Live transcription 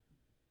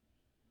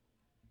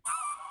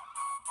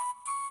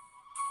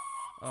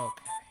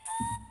Okay.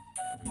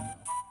 There we go.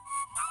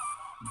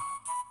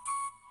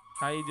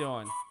 How you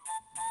doing?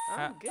 How,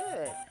 I'm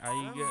good. are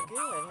you I'm good?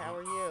 good. How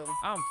are you?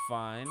 I'm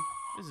fine.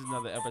 This is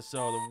another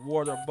episode of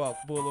Waterbuck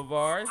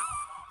Boulevard.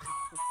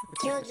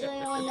 Killjoy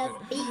on the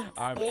beat,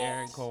 I'm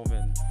Aaron bitch.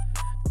 Coleman,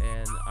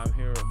 and I'm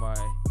here with my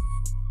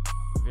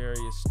very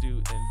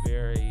astute and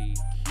very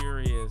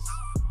curious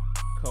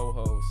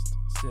co-host,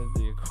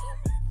 Cynthia Coleman.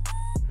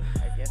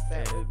 I guess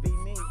that would be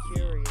me,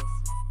 curious.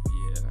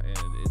 Yeah,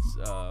 and it's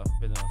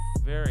been a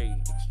very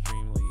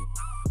extremely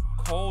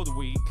cold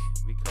week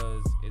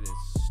because it is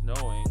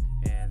snowing,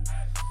 and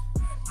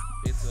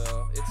I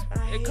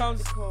it hate comes.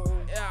 the cold.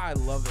 Yeah, I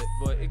love it,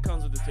 but it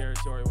comes with the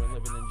territory when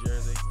living in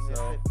Jersey. Yes,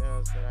 So. it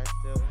does, but I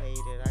still hate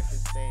it. I can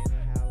stay in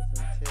the house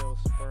until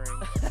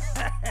spring.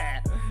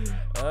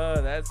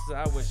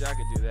 I wish I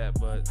could do that,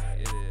 but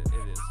it is.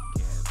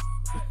 You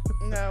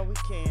can't. No, we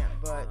can't,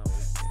 but No, we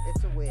can't.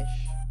 it's a wish.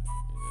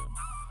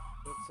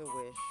 Yeah. It's a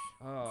wish.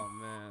 Oh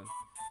man.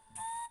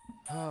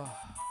 Oh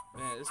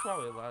man, there's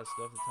probably a lot of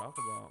stuff to talk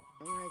about.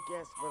 I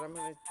guess, but I'm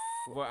gonna.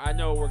 Well, I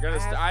know we're gonna.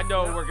 I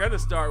know no. we're gonna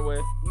start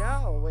with.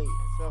 No, wait.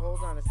 So hold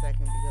on a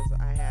second because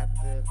I have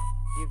to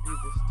give you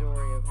the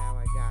story of how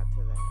I got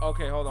to that.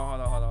 Okay, hold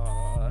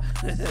on.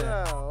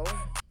 So,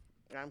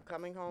 I'm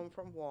coming home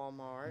from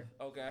Walmart,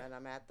 Okay. and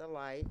I'm at the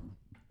light,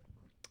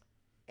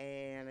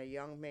 and a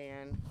young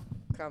man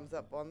comes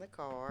up on the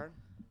car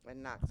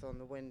and knocks on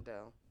the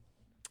window.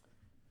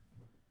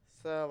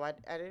 So,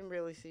 I didn't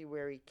really see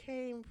where he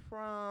came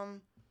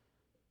from.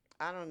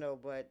 I don't know,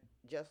 but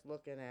just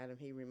looking at him,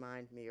 he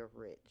reminds me of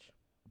Rich.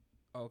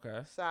 Okay.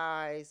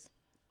 Size,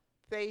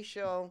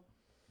 facial,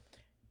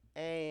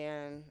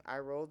 and I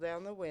roll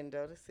down the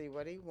window to see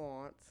what he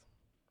wants,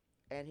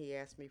 and he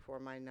asked me for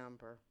my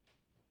number.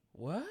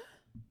 What?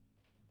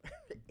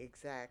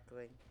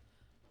 Exactly.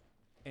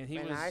 And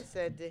I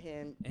said to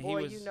him, and he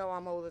boy, was- you know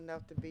I'm old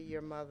enough to be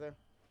your mother.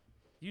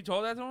 You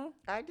told that to him?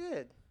 I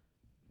did.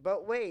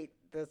 But wait,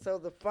 so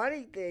the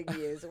funny thing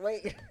is,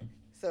 wait,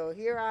 so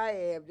here I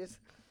am,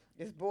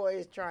 this boy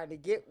is trying to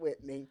get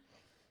with me.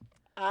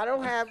 I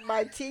don't have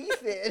my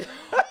teeth in.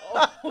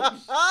 Oh,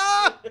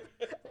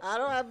 I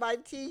don't have my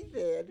teeth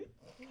in.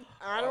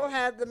 I don't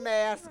have the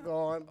mask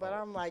on, but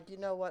I'm like, you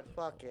know what?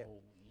 Fuck it.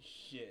 Holy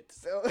shit.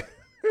 So,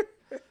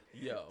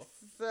 Yo.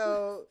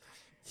 so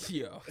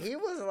Yo. he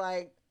was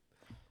like,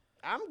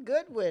 I'm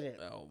good with it.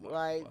 Oh my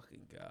Like,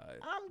 fucking god.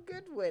 I'm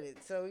good with it.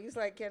 So he's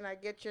like, can I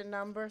get your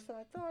number? So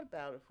I thought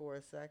about it for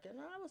a second.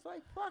 And I was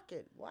like, fuck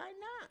it. Why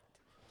not?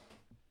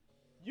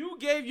 You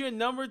gave your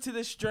number to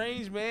the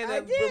strange man I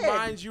that did.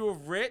 reminds you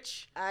of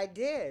Rich? I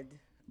did.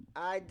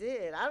 I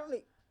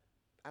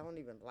don't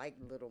even like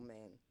little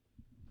men.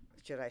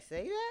 Should I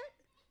say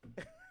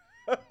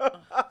that?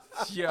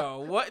 Yo,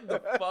 what the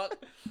fuck?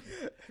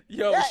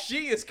 Yo, That-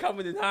 she is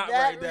coming in hot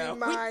That right now.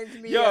 reminds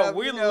me Yo, of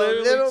we're little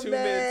literally 2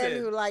 men minutes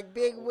in. who like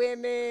big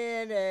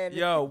women and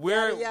Yo,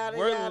 we're yada,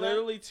 we're yada.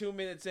 literally 2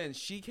 minutes in.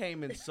 She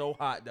came in so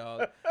hot,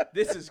 dog.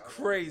 This is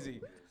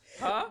crazy.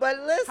 Huh? But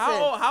listen,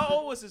 How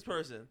old was this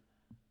person?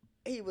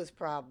 he was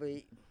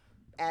probably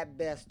at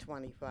best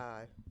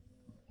 25.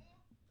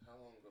 How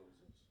long ago was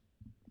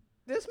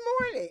this? This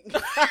morning.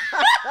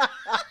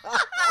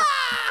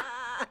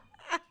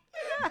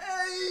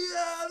 Hey,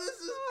 yo, this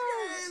is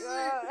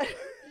God. crazy.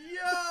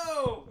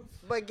 Yo.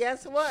 But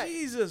guess what?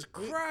 Jesus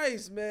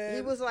Christ, man.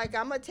 He was like,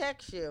 I'm going to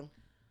text you.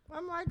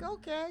 I'm like,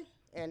 okay.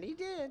 And he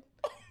did.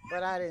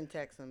 But I didn't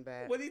text him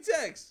back. What'd he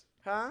text?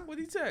 Huh?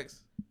 What'd he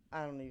text?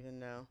 I don't even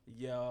know.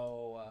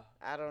 Yo.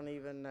 I don't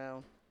even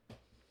know.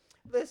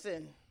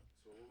 Listen,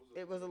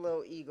 it was a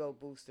little ego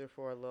booster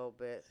for a little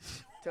bit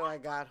till I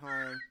got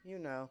home. You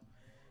know.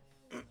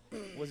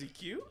 Was he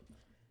cute?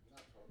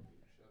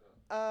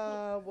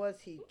 Was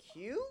he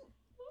cute?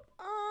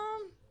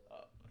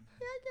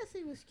 Yeah, I guess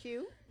he was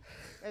cute.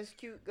 As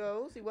cute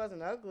goes. He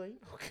wasn't ugly.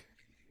 Okay.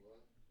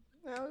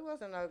 No, he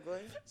wasn't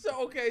ugly.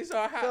 So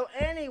So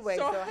anyway,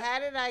 so- so how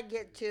did I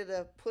get to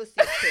the pussy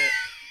pit?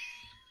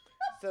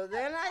 So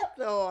then I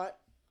thought,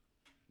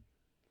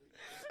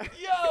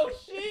 Yo,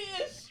 she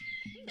is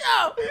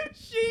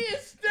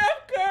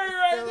Steph Curry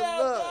right So now,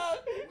 look. dog.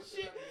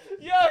 She's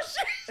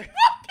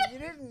you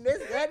didn't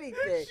miss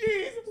anything.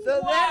 she's So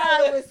then I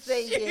wild. was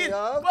thinking, She's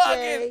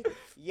okay, bugging.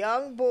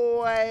 young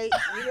boy,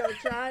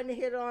 trying to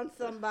hit on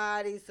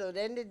somebody. So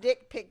then the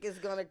dick pic is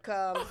gonna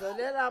come. So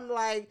then I'm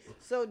like,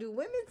 so do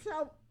women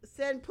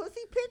send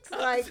pussy pics?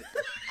 Like,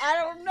 I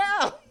don't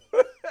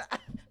know.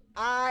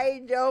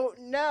 I don't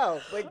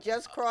know, but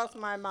just crossed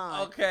my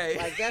mind. Okay.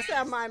 Like that's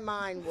how my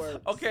mind works.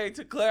 Okay,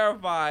 to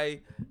clarify,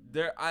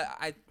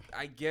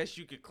 I guess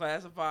you could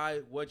classify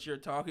what you're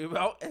talking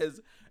about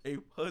as a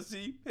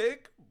pussy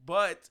pic,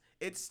 but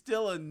it's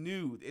still a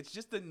nude. It's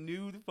just a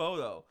nude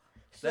photo.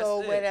 So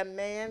That's when it. a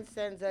man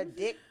sends a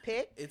dick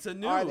pic, It's a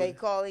nude. are they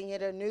calling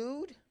it a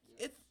nude?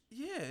 It's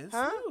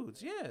Huh?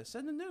 nudes. Yeah,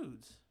 send the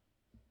nudes.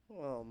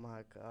 Oh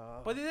my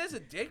god. But it is a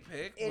dick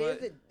pic. It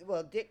but is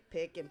a dick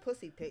pic and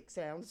pussy pic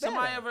sounds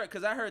somebody better. ever?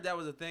 Because I heard that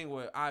was a thing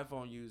with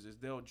iPhone users.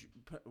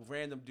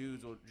 Random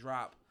dudes will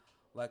drop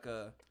like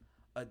a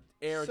a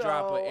airdrop,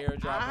 So a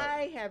airdrop.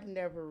 I have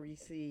never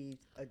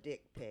received a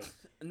dick pic.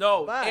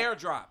 No, but-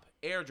 airdrop.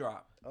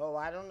 Oh,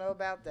 I don't know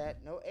about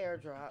that. No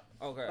airdrop.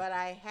 Okay. But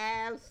I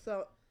have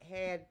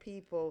had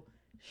people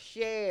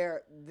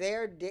share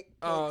their dick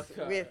pics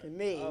Okay. with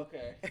me.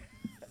 Okay.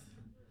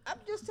 I'm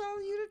just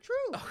telling you the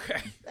truth.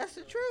 Okay. That's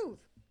the truth.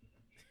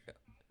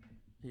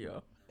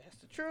 Yo. That's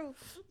the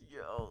truth.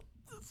 Yo.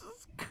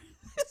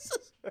 This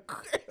is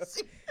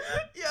crazy.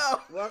 Yo.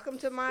 Welcome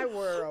to my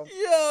world.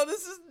 Yo,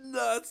 this is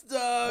nuts,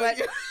 dog.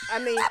 But I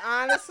mean,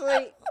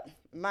 honestly,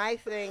 my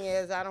thing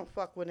is I don't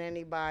fuck with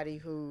anybody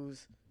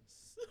who's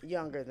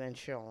younger than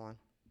Sean.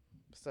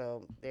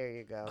 So there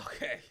you go.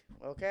 Okay.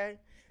 Okay?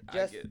 I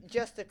get it.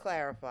 Just to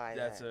clarify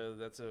That's that.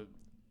 that's a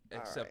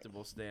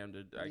acceptable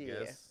standard, I Yeah.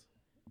 guess.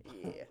 Yeah.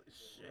 Holy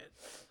shit.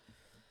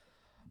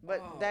 But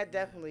Oh, that man.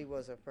 definitely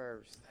was a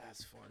first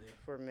That's funny.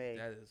 for me.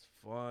 That is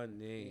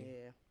funny.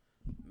 Yeah.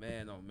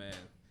 Man, oh man.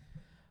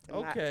 I'm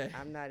Okay.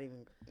 I'm not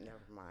even. Never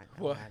mind.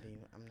 What?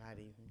 I'm not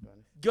even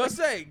gonna. Go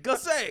say it. Go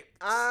say it.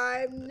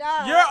 I'm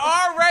not. You're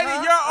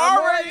already. You're I'm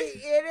already.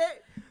 in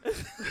it.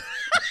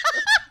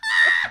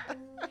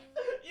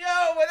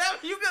 Yo, whatever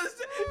you gonna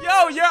say.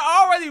 Yo, you're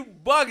already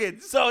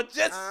bugging. So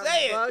just I'm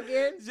say it.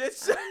 bugging.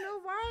 Just I say. don't know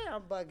why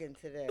I'm bugging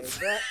today,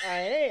 but I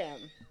am.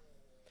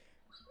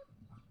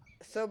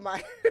 So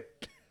my.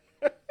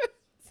 Yo,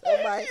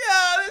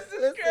 this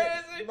is listen,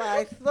 crazy.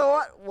 my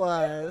thought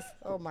was,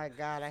 oh my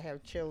God, I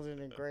have children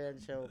and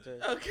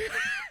grandchildren. Okay.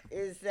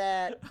 Is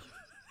that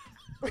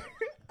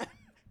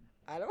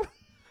I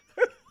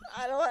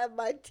don't have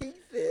my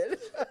teeth in,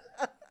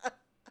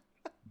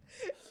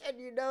 and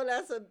you know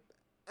that's a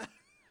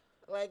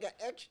like an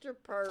extra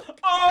perk.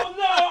 Oh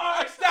no! All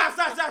right, stop!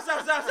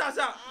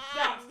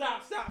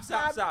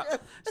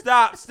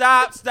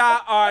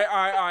 All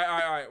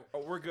right.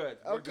 We're good.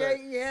 We're Okay,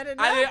 good. you had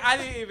enough. I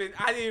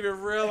didn't even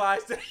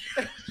realize that.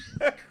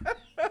 Yo,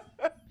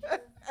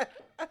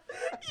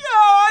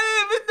 I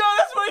didn't even know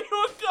that's where you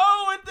were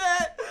going with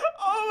that.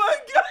 Oh my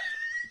god.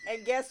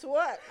 And guess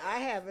what?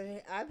 I've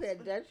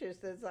had dentures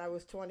since I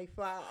was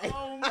 25.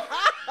 Oh my.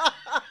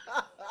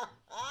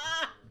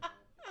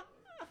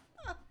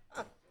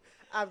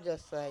 I'm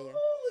just saying.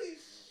 Holy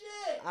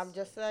shit. I'm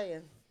just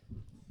saying.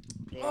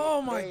 Oh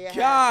There my you god,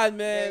 have, man.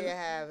 There you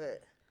have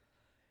it.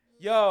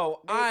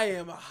 Yo, I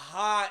am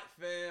hot,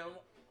 fam.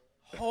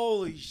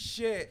 Holy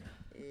shit.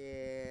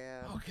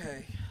 Yeah.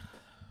 Okay.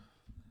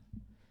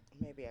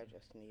 Maybe I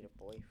just need a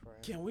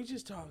boyfriend. Can we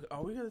just talk?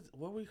 Are we gonna?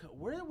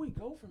 Where do we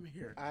go from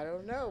here? I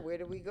don't know. Where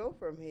do we go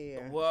from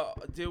here? Well,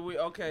 did we?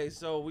 Okay,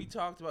 so we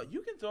talked about.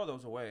 You can throw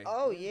those away.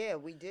 Oh yeah,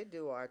 we did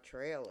do our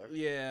trailer.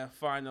 Yeah,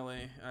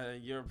 finally.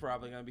 You're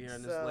probably gonna be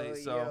hearing this late,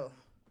 so.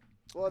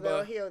 Well, they'll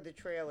But- hear the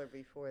trailer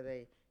before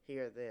they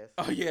hear this.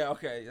 Oh yeah,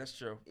 okay, that's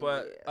true.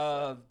 But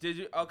Yeah, did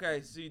you?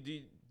 Okay, so do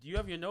you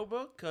have your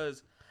notebook?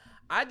 Cause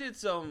I did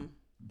some.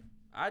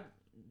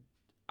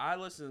 I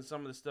listened to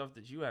some of the stuff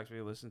that you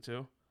actually listened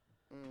to.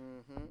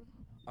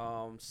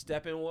 Mm-hmm.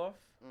 Steppenwolf.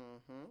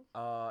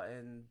 Mm-hmm.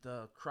 And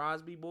the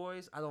Crosby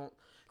Boys. I don't.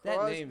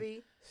 That name.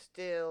 Crosby,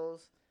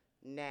 Stills,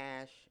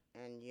 Nash,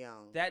 and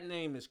Young. That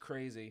name is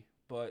crazy,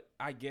 but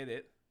I get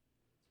it.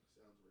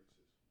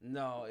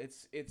 No,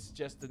 it's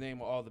just the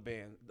name of all the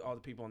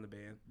people in the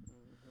band.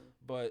 Mm-hmm.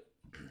 But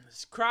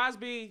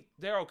Crosby,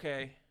 they're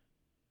okay.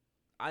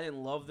 I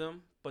didn't love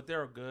them, but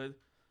they're good.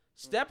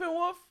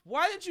 Steppenwolf,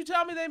 why didn't you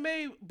tell me they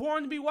made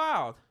Born to Be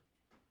Wild?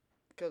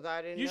 Because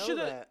I didn't You know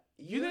shoulda- that.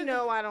 you You didn't-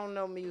 know I don't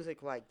know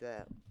music like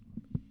that.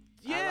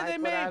 Yeah, like they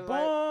what I made like.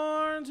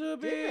 Born to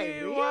Be Did they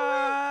really?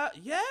 Wild.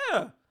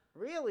 Yeah.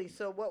 Really?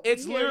 So what?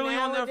 It's we hear literally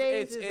on their-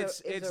 nowadays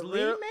it's is a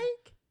lit-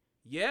 remake.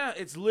 Yeah,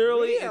 it's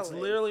literally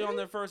Really? on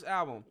their first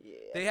album. Yeah.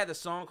 They had a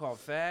song called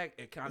Fag.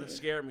 It kind of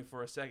scared me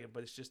for a second,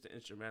 but it's just an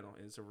instrumental,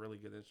 and it's a really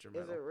good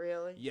instrumental. Is it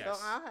really? Yes.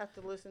 So I'll have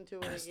to listen to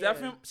it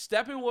again.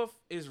 Steppenwolf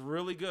is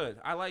really good.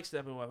 I like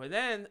Steppenwolf. And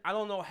then, I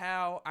don't know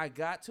how I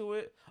got to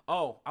it.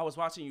 Oh, I was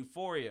watching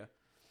Euphoria,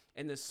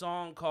 and the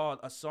song called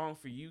A Song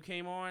for You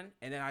came on,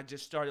 and then I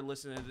just started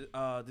listening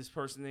to this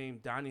person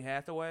named Donny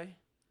Hathaway.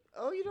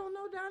 Oh, you don't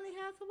know Donny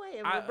Hathaway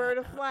and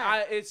Roberta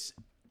Flack?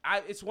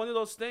 It's one of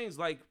those things,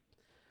 like,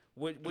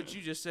 what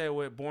you just said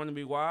with Born to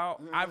Be Wild.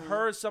 Mm-hmm. I've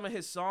heard some of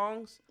his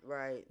songs,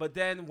 Right. but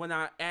then when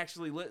I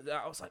actually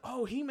I was like,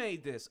 oh, he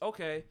made this.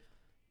 Okay.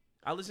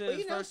 I listened to Well,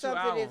 his you know first two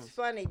something? albums. It's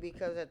funny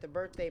because at the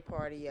birthday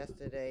party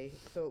yesterday,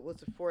 so it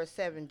was for a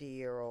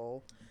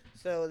 70-year-old,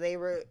 so they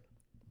were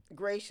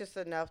gracious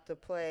enough to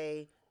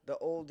play the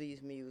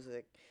oldies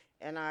music,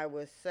 and I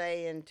was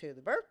saying to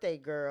the birthday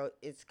girl,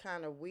 it's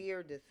kind of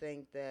weird to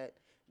think that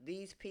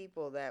these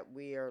people that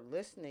we are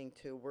listening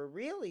to were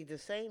really the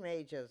same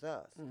age as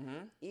us,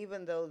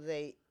 even though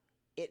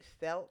it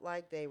felt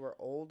like they were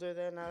older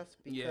than us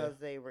because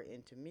they were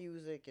into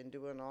music and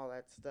doing all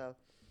that stuff.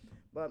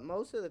 But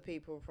most of the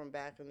people from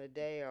back in the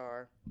day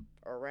are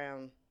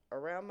around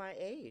my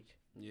age.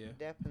 Yeah.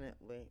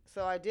 Definitely.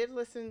 So I did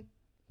listen.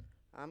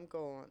 I'm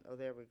going. Oh,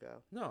 there we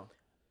go. No.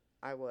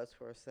 I was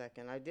for a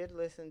second. I did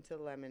listen to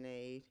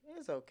Lemonade.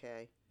 It's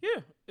okay.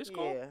 Yeah, it's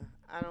cool. Yeah,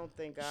 I don't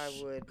think I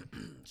would.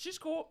 She's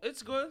cool.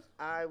 It's good.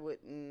 I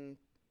wouldn't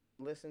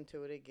listen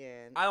to it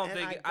again. I don't And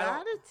think I I don't.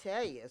 gotta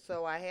tell you,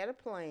 so I had a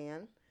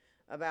plan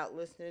about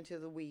listening to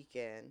the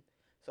weekend.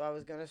 So I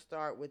was gonna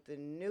start with the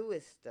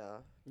newest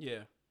stuff.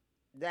 Yeah,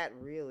 That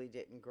really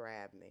didn't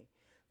grab me.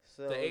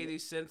 So the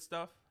 80s synth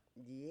stuff.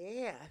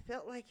 yeah, I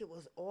felt like it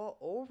was all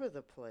over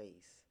the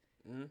place.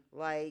 Mm-hmm.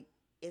 Like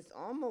it's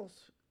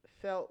almost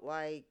felt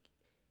like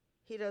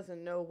he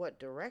doesn't know what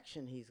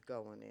direction he's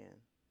going in.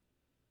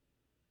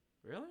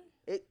 Really?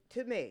 It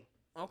to me,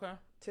 Okay.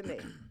 to me,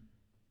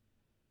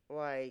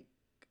 like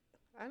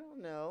I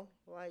don't know,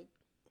 like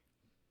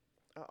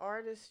an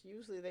artist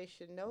usually they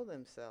should know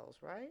themselves,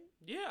 right?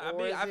 Yeah, I Or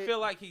mean, is I it- feel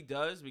like he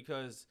does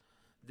because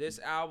this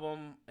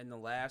album and the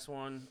last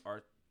one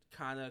are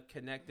kind of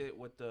connected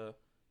with the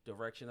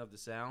direction of the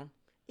sound.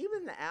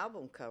 Even the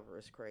album cover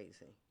is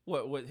crazy.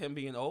 What, with him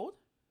being old?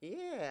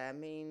 Yeah, I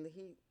mean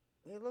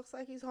he looks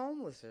like he's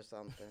homeless or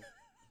something.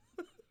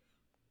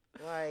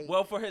 Like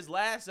Well, for his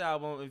last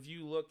album, if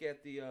you look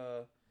at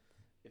the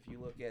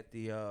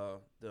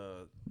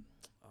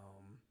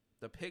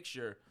the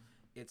picture,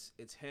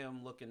 it's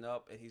him looking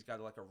up and he's got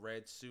like a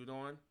red suit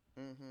on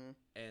mhm.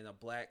 and a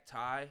black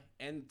tie.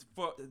 And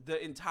for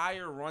the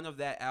entire run of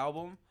that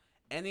album,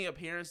 any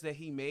appearance that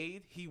he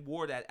made, he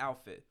wore that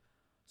outfit.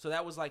 So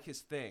that was like his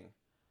thing.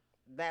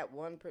 That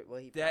one well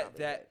he That probably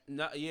that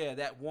no, yeah,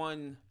 that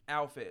one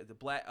outfit, the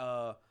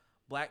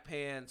black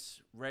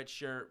pants, red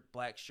shirt,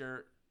 black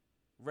shirt,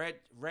 red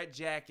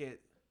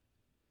jacket,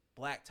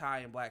 black tie,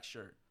 and black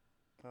shirt.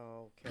 did.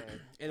 Okay.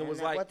 And it was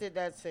that- like what did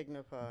that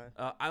signify?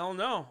 I don't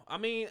know. I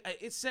mean,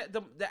 it said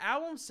the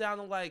album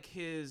sounded like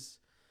his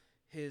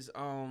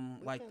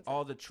like can't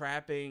all the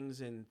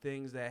trappings and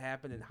things that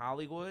happened in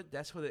Hollywood.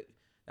 That's what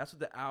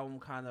the album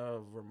kind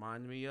of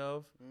reminded me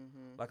of.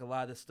 Mhm. Like a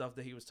lot of the stuff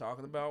that he was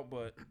talking about,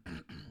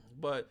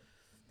 but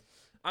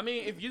I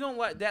mean, if you don't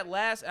like that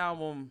last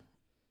album,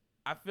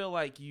 I feel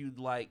like you'd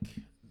like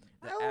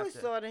the I always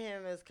after. thought of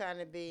him as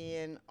kind of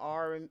being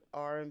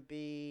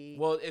R&B,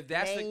 Well, if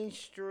that's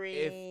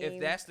mainstream. if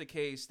that's the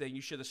case, then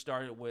you should have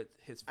started with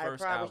his I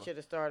first probably album. should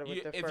have started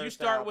with the If first you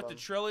start album. with the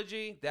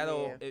trilogy,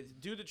 that'll Yeah.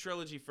 do the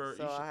trilogy first.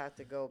 So you should, I have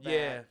to go back.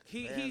 yeah,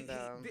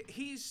 and,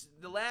 he's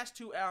the last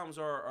two albums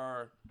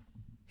are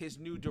his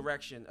new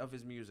direction of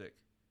his music.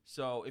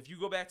 So if you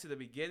go back to the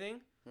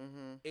beginning,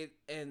 mhm. it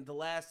and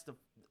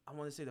I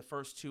want to say the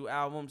first two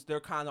albums, they're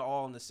kind of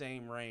all in the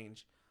same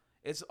range.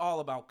 It's all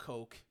about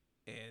coke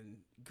and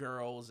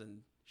girls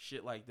and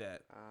shit like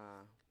that.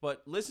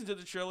 But listen to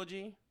the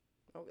trilogy.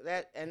 Okay,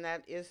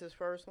 that is his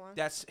first one.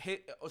 That's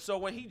hit. So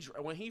when he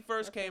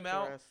first That's came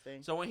out,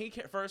 interesting. so when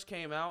first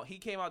came out, he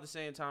came out the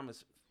same time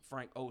as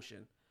Frank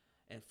Ocean,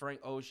 and Frank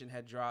Ocean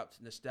had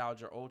dropped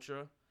Nostalgia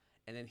Ultra,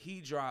 and then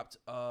he dropped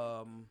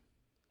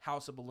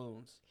House of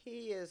Balloons.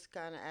 He is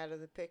kind of out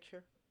of the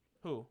picture.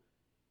 Who?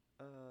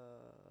 Uh,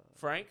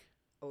 Frank?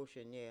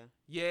 Ocean, yeah.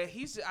 Yeah,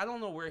 I don't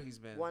know where he's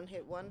been. One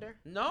hit wonder.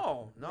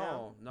 No,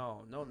 No?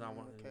 not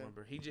one Okay. hit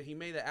wonder. He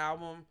made an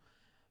album.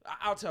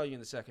 I'll tell you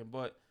in a second,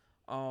 but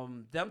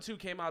them two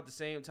came out at the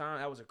same time.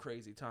 That was a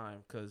crazy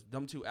time because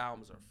them two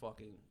albums are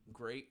fucking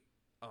great.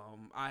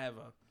 I have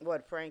a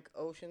What, Frank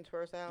Ocean's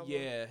first album?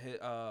 yeah,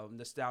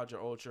 Nostalgia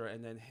Ultra,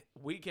 and then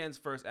Weeknd's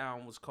first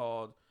album was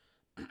called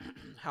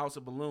House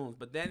of Balloons.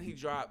 But then he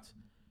dropped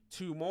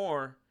two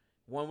more.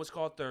 One was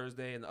called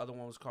Thursday, and the other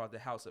one was called The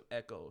House of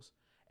Echoes.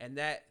 And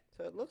that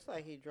So it looks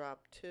like he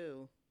dropped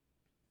two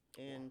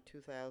in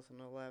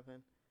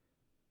 2011.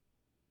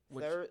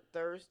 Which-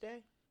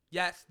 Thursday?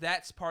 yes,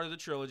 that's part of the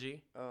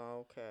trilogy,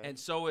 Oh, okay. and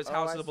so is Oh,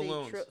 House I of the see.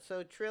 Balloons.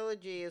 So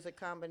trilogy is a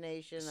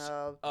combination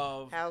of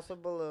Of House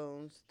of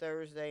Balloons,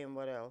 Thursday, and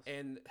what else?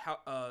 and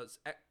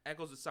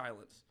Echoes of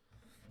Silence.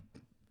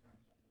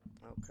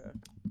 Okay.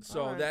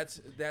 So Alright. that's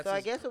So I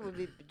his- guess it would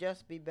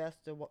be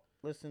best to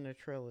listen to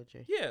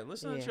trilogy. yeah.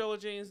 Listen to Yeah. the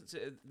trilogy.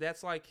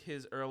 That's like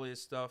his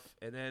earliest stuff,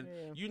 and then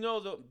Yeah. you know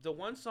the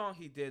one song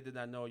he did that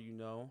I know you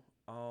know.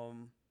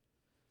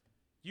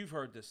 You've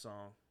heard this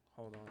song.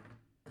 Hold on,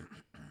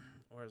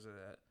 where's it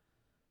at?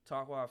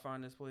 Talk while I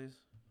find this, please.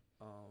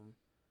 What are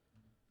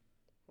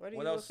What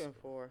you else? looking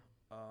for?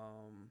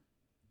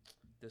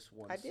 This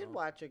one. I did song.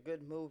 watch a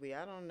good movie.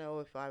 I don't know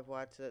if I've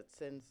watched it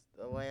since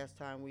the last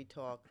time we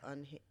talked.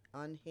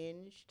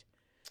 Unhinged.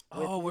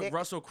 Oh, with Nick-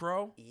 Russell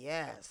Crowe.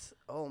 Yes.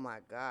 Oh my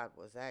God,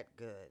 was that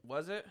good?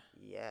 Was it?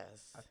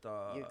 Yes. I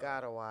thought You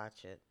gotta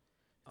watch it.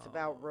 It's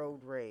about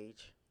road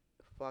rage.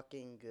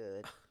 Fucking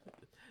good.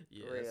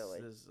 Yeah,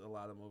 really. there's a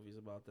lot of movies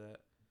about that.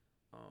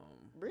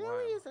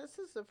 Really? wow. This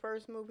is the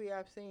first movie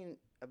I've seen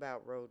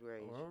about road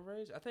rage. Road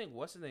Rage? I think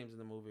what's his name's in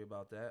the movie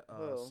about that?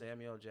 Who?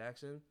 Samuel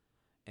Jackson,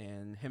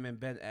 and him and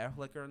Ben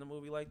Affleck are in the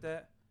movie like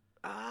that.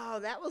 Oh,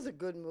 that was a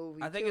good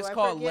movie. I think too. it's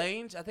called forget-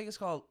 Lanes. I think it's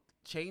called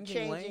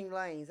Changing Lane. Changing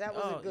Lanes. That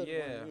was Oh, a good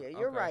yeah, one. Yeah,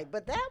 you're okay. right.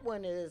 But that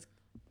one is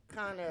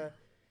kind of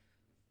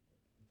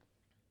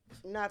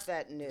not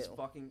that new. This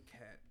fucking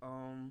cat.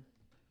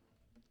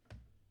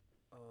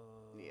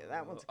 Yeah,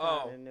 that one's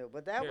oh, kind of new.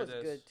 But that here was it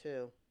is. good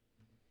too.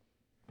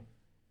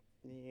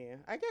 Yeah,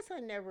 I guess I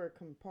never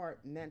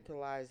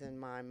compartmentalize in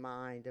my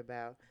mind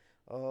about,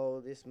 oh,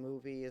 this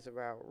movie is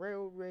about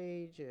road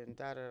rage and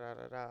da da da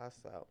da da.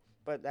 So,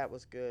 but that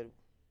was good.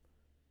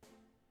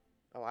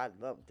 Oh, I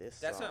love this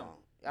That's him. song.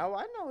 Oh,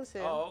 I know it's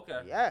him. Oh,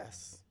 okay.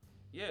 Yes.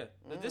 Yeah.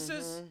 This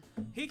is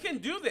Mhm. he can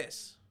do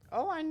this.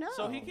 Oh, I know.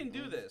 So he can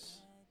do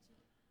this.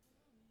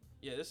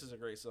 Yeah, this is a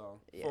great song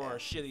Yeah. for a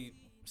shitty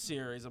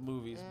series of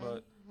movies,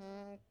 but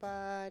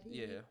Body,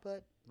 yeah.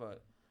 but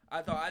But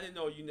I didn't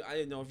know I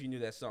didn't know if you knew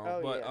that song.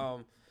 Oh, But yeah.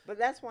 But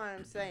that's why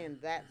I'm saying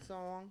that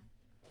song.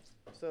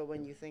 So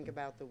when you think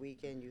about the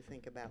weekend, you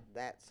think about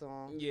that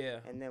song.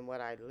 yeah. And then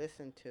what I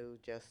listened to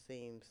just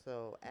seemed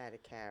so out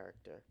of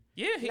character.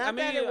 Yeah, Not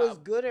that it was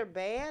good or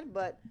bad,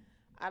 but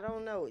I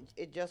don't know.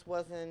 It just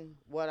wasn't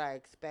what I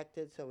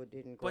expected, so it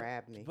didn't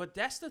grab me. But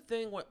that's the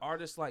thing with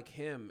artists like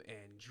him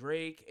and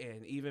Drake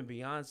and even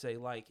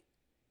Beyonce. Like,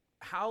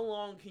 how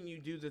long can you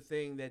do the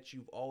thing that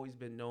you've always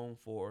been known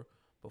for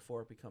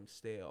before it becomes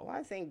stale? Well,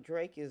 I think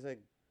Drake is a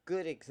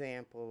good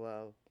example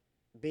of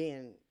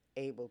being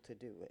able to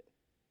do it.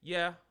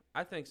 Yeah,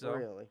 I think so.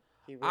 Really,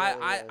 he really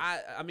is.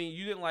 I mean,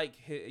 you didn't like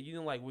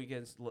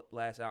Weeknd's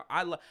last out.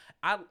 I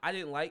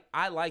didn't like.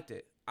 I liked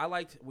it. I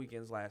liked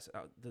Weeknd's last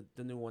out,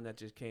 the new one that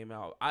just came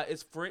out.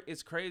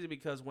 It's crazy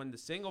because when the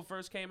single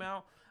first came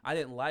out, I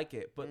didn't like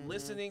it, but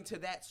listening to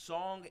that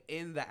song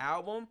in the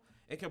album,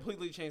 it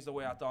completely changed the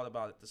way I thought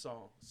about it. The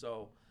song,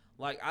 so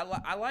like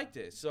I liked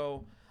it.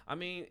 So I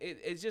mean,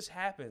 it just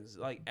happens.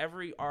 Like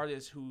every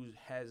artist who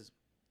has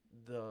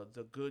the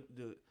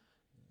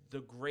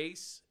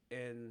grace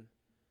and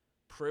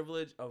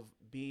privilege of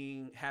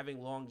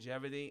having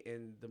longevity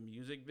in the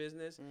music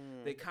business,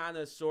 they kind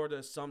of sort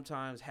of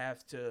sometimes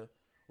have to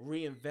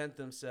reinvent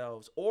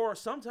themselves, or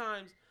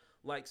sometimes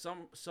like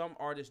some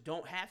artists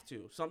don't have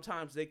to.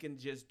 Sometimes they can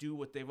just do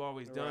what they've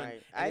always done.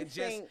 Right.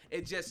 And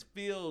it just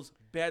feels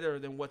better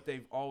than what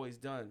they've always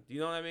done. Do you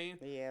know what I mean?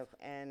 Yeah,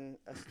 and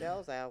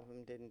Estelle's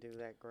album didn't do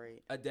that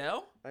great.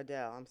 Adele?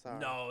 I'm sorry.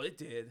 No, it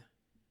did.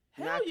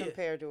 Hell Not yeah.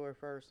 compared to her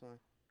first one.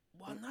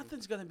 Well,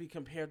 nothing's gonna be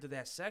compared to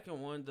that second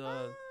one.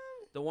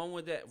 The one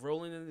with that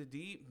Rolling in the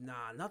Deep.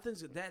 Nah,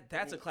 nothing's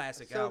that's a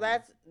classic album.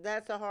 So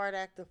that's a hard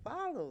act to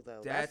follow,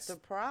 though. That's the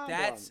problem.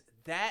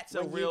 That's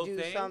when a real you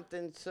do thing.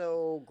 Something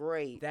so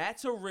great.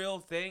 That's a real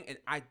thing, and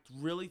I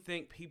really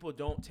think people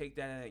don't take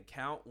that into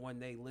account when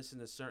they listen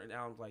to certain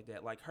albums like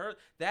that. Like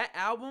that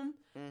album,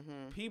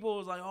 people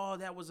was like, "Oh,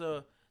 that was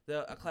a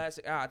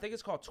classic." I think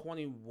it's called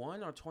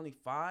 21 or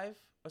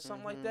 25 or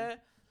something like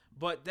that.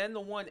 But then the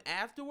one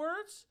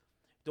afterwards,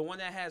 the one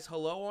that has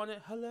 "Hello" on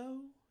it,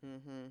 "Hello,"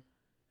 and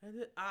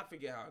I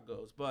forget how it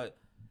goes, but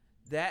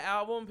that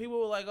album, people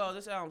were like, "Oh,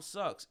 this album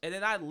sucks," and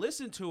then I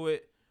listened to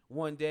it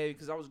one day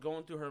because I was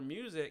going through her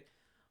music.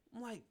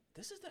 I'm like,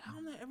 this is the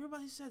album that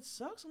everybody said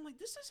sucks. I'm like,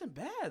 this isn't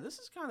bad. This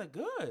is kind of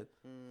good.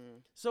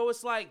 So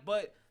it's like,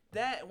 but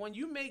that when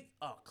you make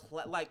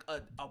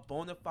a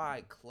bona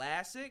fide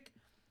classic,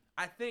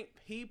 I think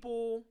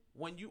people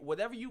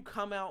whatever you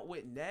come out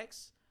with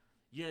next,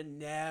 you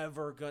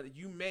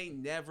may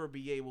never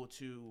be able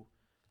to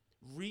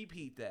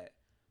repeat that.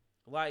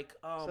 Like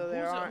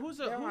who's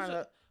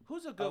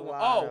a good one?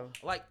 Oh,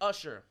 like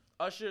Usher.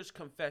 Usher's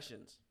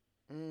Confessions.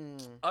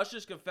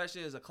 Usher's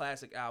Confession is a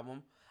classic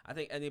album. I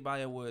think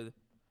anybody would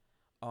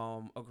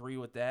agree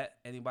with that.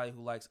 Anybody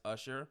who likes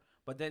Usher.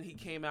 But then he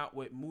came out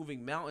with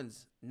Moving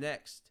Mountains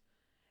next.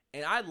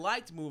 And I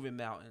liked Moving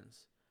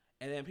Mountains.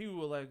 And then people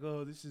were like,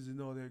 "Oh, this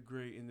isn't all that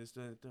great," and this,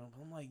 that.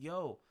 I'm like,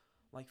 yo,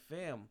 like,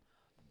 fam,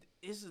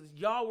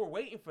 y'all were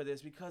waiting for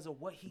this because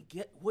of what he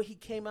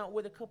came out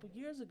with a couple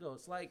years ago.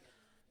 It's like,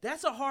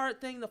 that's a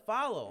hard thing to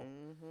follow.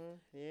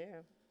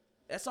 Yeah.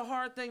 That's a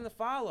hard thing to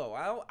follow.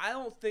 I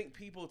don't think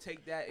people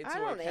take that into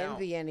account. I don't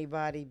envy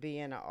anybody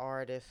being an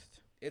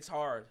artist. It's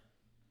hard.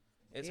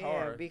 It's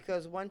hard.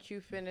 Because once you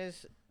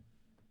finish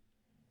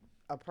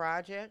a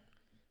project,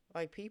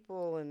 like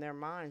people in their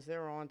minds,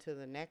 they're on to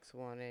the next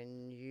one,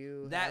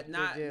 and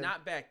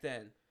not back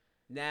then.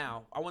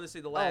 Now, I want to say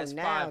the last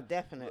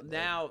definitely.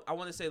 Now, I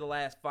want to say the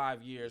last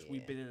 5 years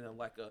we've been in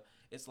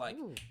it's like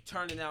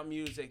turning out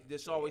music.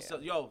 This always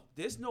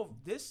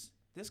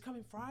this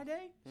coming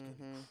Friday, it's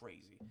gonna be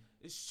crazy.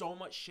 There's so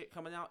much shit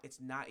coming out.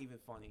 It's not even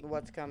funny.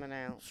 What's coming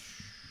out?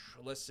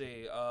 Let's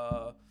see.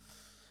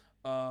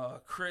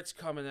 Crits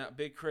coming out.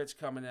 Big Crits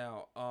coming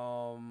out.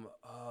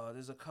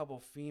 There's a couple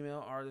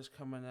female artists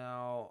coming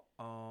out.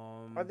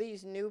 Are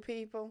these new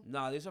people?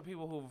 Nah, these are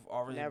people who've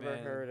already never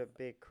heard of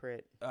Big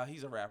Crit.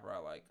 He's a rapper I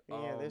like.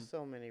 Yeah, there's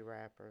so many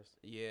rappers.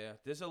 Yeah,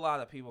 there's a lot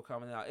of people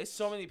coming out. It's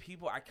so many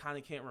people I kind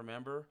of can't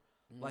remember.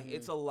 Like,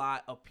 it's a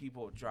lot of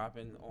people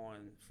dropping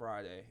on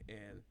Friday,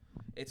 and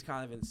it's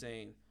kind of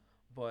insane.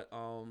 But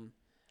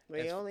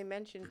We only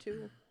mentioned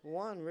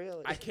one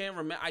really. I can't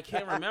remember. I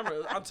can't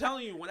remember. I'm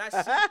telling you, when I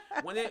see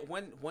when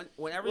everything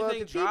well, if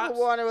the drops.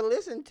 people want to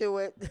listen to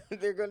it,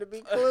 they're going to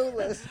be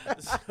clueless.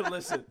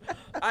 Listen,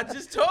 I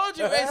just told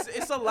you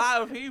it's a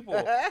lot of people.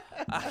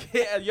 I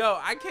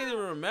can't even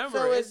remember.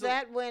 So is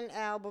that when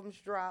albums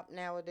drop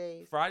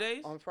nowadays?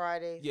 Fridays? On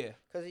Fridays? Yeah.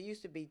 Because it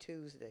used to be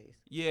Tuesdays.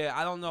 Yeah,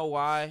 I don't know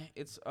why.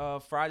 It's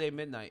Friday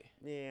midnight.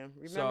 Yeah.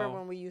 Remember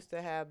when we used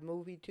to have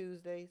movie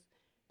Tuesdays?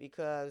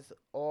 Because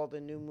all the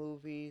new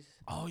movies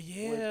would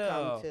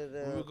come to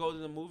we would go to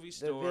the movie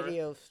store, the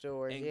video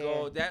stores, and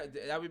go.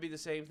 That would be the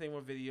same thing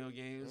with video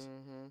games,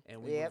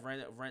 and we would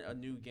rent a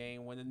new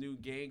game. When the new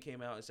game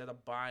came out, instead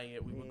of buying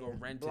it, we would go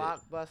rent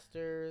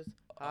Blockbusters,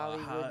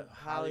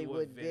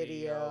 Hollywood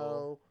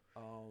Video.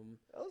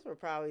 Those were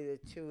probably the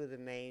two of the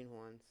main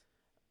ones.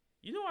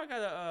 You know, I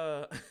got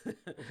a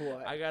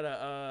what? I got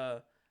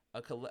a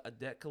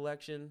debt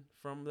collection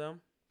from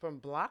them. From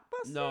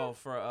Blockbuster? No,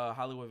 for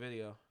Hollywood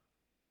Video.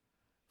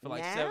 For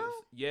like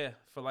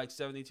for like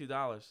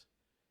 $72.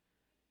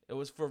 It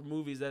was for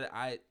movies that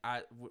I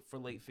for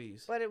late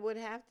fees. But it would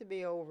have to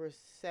be over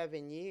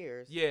 7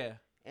 years. Yeah.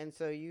 And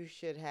so you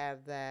should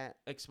have that.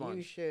 Expunged.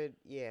 You should,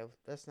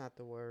 that's not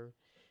the word.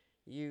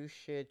 You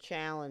should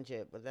challenge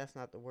it, but that's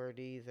not the word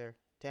either.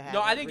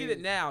 No, I didn't get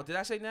it now. Did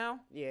I say now?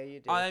 Yeah, you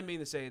did. I didn't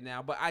mean to say it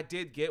now, but I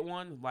did get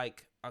one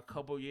like a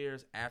couple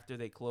years after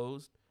they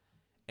closed,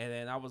 and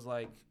then I was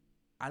like,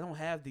 I don't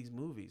have these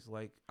movies.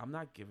 Like, I'm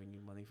not giving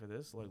you money for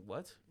this. Like,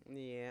 what?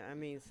 Yeah, I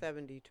mean,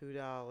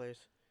 $72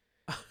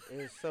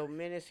 is so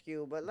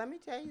minuscule. But let me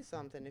tell you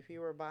something. If you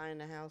were buying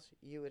a house,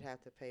 you would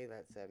have to pay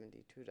that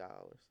 $72.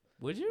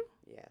 Would you?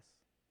 Yes.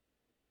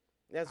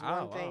 That's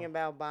one thing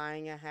about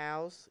buying a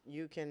house.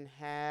 You can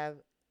have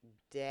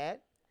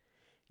debt.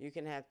 You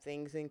can have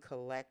things in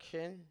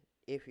collection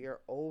if your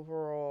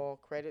overall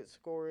credit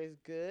score is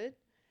good.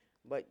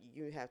 But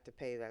you have to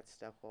pay that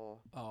stuff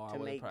off to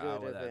make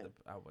good of it.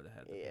 I would have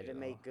had to pay to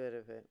make good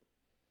of it.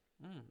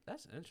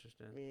 That's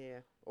interesting. Yeah.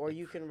 Or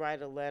you can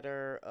write a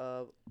letter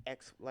of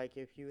like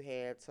if you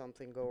had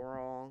something go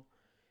wrong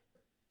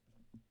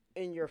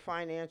in your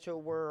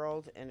financial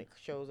world and it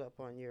shows up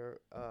on your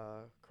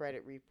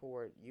credit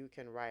report, you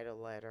can write a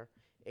letter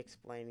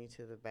explaining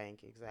to the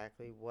bank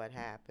exactly what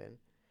happened.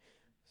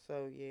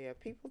 So, yeah,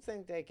 people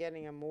think that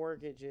getting a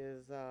mortgage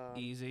is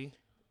easy.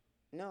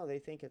 No, they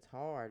think it's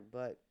hard,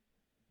 but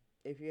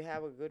if you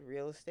have a good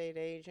real estate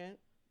agent,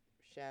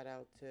 shout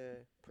out to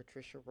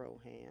Patricia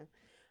Rohan,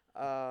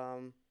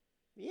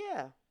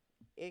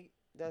 it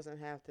doesn't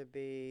have to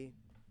be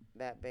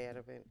that bad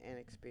of an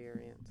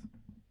experience.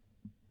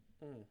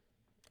 I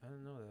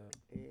didn't know that.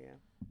 Yeah.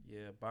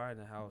 Yeah, buying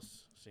a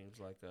house seems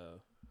like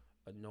a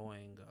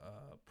annoying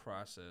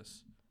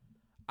process.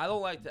 I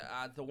don't like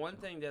the one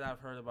thing that I've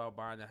heard about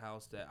buying a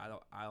house that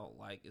I don't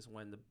like is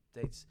when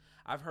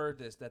I've heard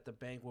that the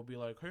bank will be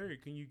like, hey,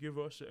 can you give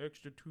us an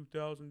extra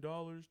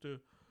 $2,000 to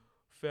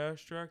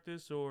fast track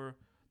this, or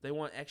they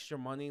want extra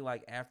money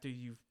like after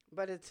you've.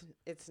 But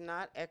it's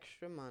not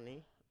extra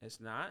money.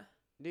 It's not.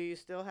 Do you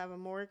still have a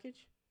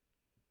mortgage?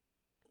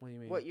 What do you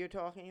mean? What you're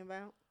talking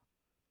about?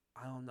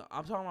 I don't know.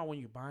 I'm talking about when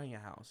you're buying a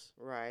house.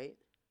 Right.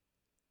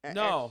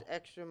 No.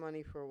 Extra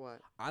money for what?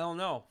 I don't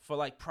know. For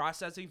like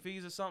processing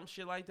fees or something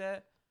shit like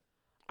that.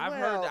 I've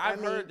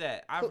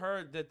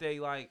heard that they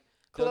like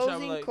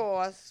closing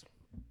costs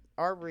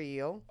are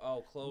real.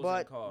 Oh, closing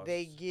costs. But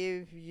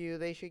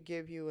they should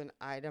give you an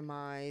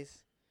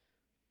itemized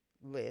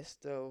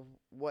list of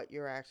what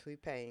you're actually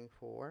paying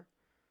for.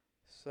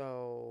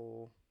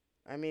 So,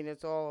 I mean,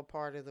 it's all a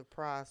part of the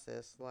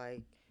process,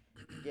 like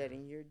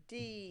getting your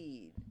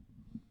deed,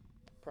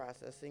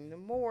 processing the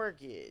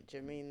mortgage.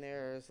 I mean,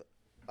 there's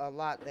a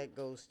lot that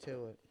goes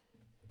to it.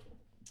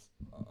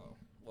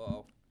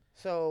 Well.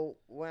 So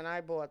when I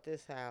bought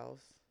this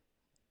house,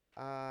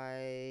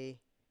 I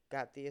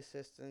got the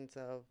assistance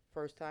of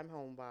first-time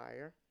home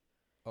buyer.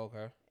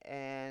 Okay.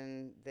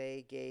 And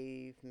they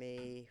gave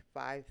me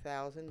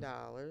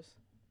 $5,000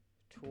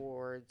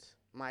 towards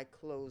my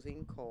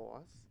closing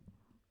costs.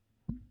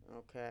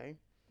 Okay.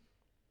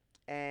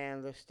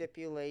 And the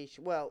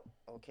stipulation,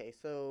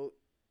 so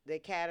they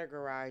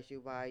categorize you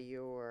by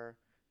your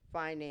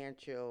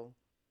financial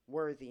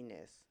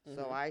worthiness. Mm-hmm.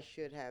 So I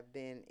should have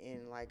been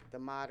in like the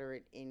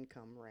moderate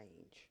income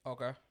range.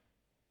 Okay.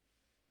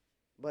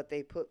 But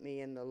they put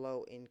me in the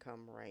low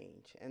income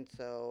range. And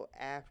so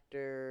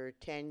after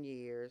 10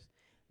 years,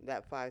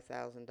 that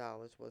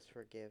 $5,000 was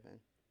forgiven.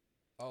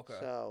 Okay.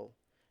 So,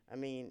 I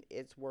mean,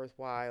 it's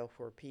worthwhile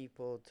for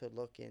people to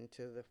look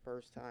into the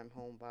first time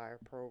home buyer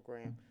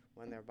program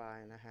when they're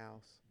buying a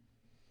house.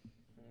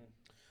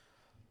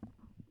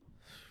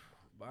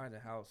 Buying a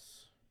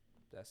house,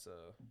 that's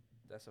a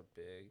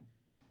big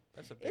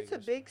It's a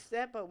big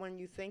step, but when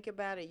you think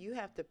about it, you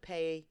have to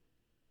pay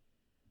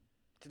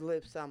to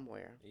live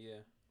somewhere. Yeah.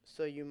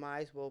 So you might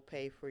as well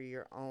pay for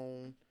your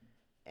own,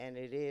 and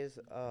it is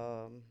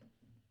a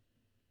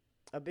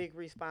big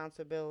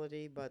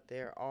responsibility, but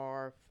there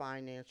are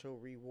financial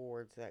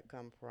rewards that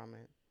come from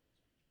it.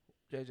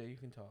 JJ, you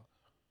can talk.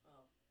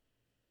 Oh.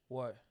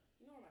 What?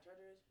 You know where my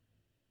charger is?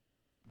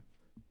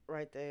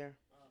 right there.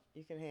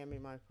 You can hand me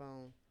my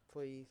phone,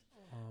 please.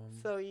 Um,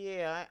 So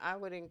yeah, I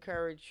would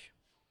encourage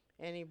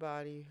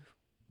anybody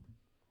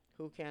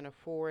who can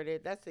afford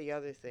it. That's the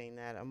other thing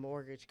that a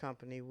mortgage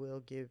company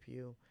will give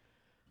you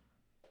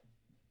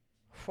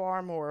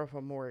far more of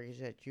a mortgage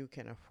that you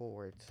can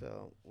afford.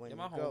 So yeah,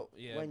 my home.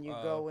 Yeah. when you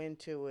go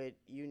into it,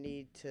 you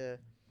need to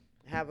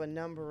have a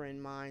number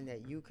in mind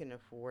that you can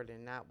afford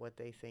and not what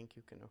they think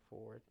you can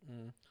afford.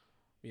 Mm,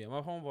 yeah,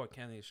 my homeboy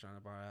Kenny's trying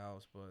to buy a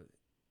house, but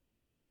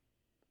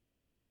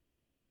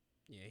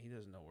yeah, he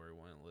doesn't know where he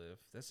want to live.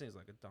 That seems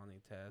like a daunting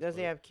task. Does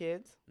he But have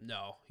kids?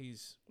 no,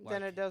 he's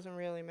Then like. it doesn't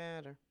really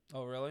matter.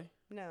 Oh, really?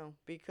 No,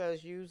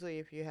 because usually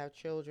if you have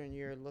children,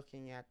 you're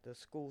looking at the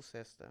school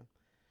system.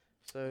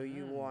 So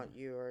you Mm. want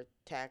your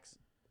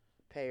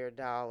taxpayer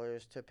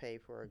dollars to pay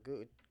for a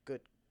good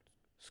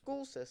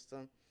school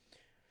system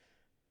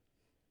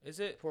Is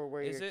it? for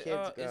where Is your it?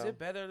 kids Is go. it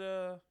better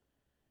to?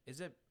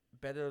 Is it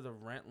better to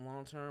rent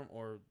long term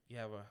or you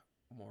have a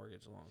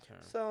mortgage long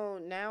term? So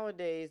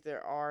nowadays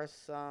there are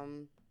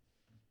some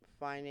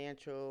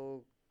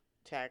financial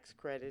tax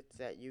credits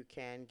that you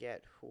can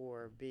get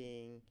for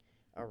being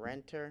a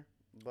renter,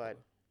 but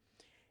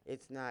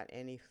it's not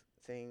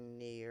anything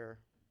near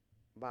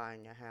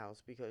buying a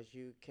house because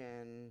you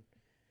can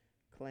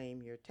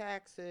claim your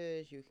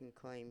taxes, you can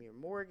claim your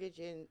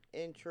mortgage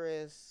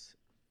interest.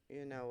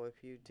 You know,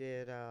 if you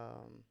did,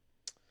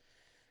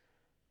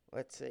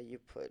 let's say you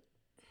put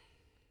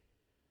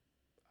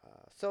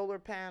solar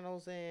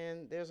panels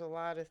in, there's a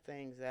lot of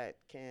things that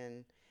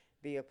can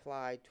be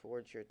applied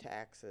towards your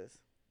taxes.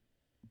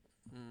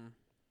 Mm.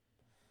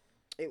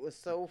 It was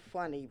so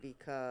funny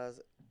because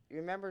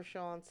remember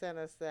Sean sent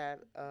us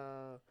that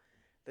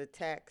the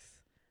text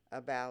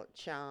about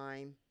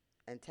Chime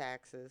and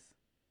taxes.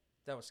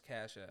 That was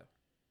Cash App.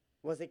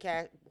 Was it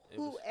cash? It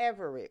was.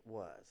 Whoever it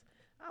was.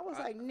 I was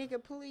I, like,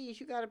 nigga, please,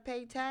 you got to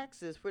pay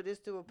taxes for this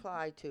to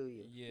apply to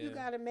you. You yeah.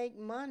 got to make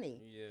money.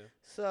 Yeah.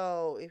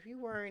 So if you're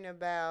worrying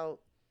about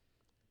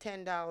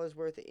 $10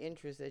 worth of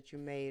interest that you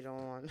made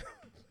on,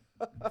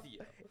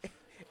 Yeah.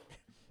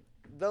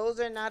 those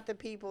are not the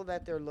people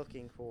that they're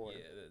looking for. Yeah.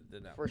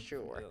 They're not For looking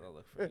sure. They're not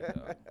looking for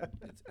you, dog.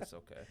 It's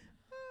okay.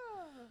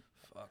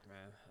 Fuck,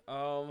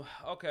 man.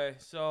 Okay.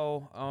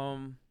 So,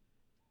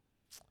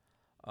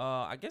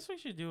 I guess we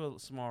should do a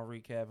small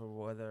recap of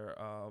whether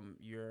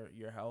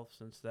your health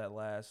since that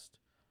last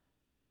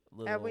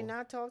little. Have we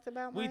not talked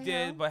about We my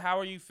did, health? but how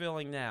are you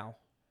feeling now?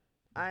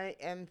 I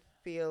am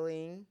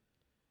feeling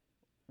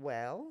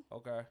well.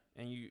 Okay.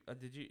 And you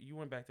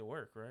went back to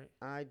work, right?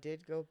 I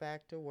did go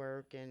back to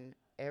work, and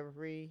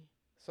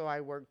so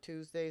I work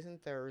Tuesdays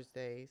and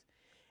Thursdays,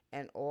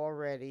 and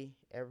already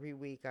every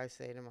week I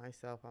say to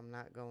myself, I'm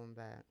not going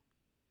back.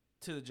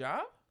 To the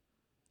job?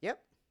 Yep,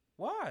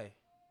 Why?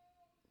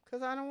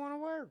 because I don't want to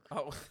work.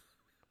 Oh,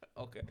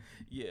 okay.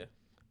 Yeah.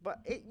 But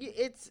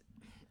it's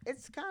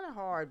kind of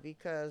hard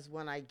because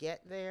when I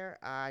get there,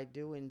 I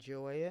do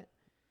enjoy it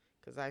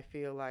because I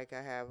feel like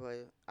I have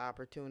an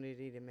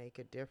opportunity to make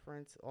a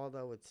difference.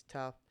 Although it's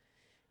tough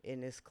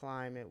in this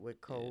climate with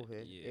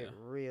COVID, Yeah. it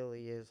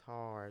really is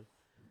hard.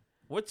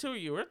 What 2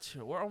 years?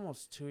 We're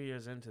almost 2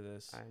 years into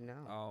this. I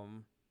know.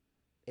 Um.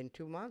 In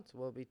 2 months,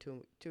 we'll be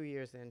 2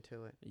 years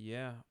into it,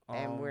 Yeah.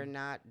 and we're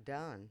not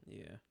done.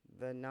 Yeah.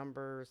 The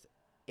numbers,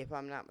 if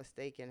I'm not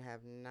mistaken,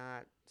 have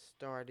not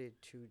started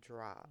to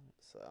drop.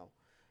 So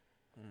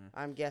Mm,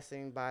 I'm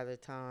guessing by the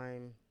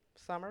time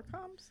summer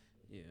comes,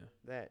 yeah.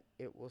 that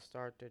it will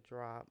start to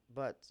drop.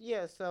 But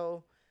yeah,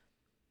 so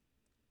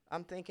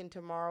I'm thinking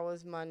tomorrow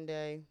is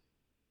Monday.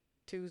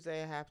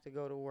 Tuesday I have to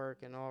go to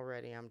work, and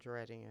already I'm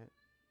dreading it.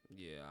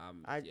 Yeah.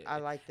 Yeah. I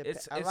like the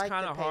It's I it's like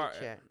kind the of hard.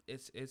 paycheck.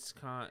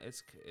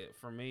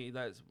 For me.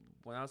 That's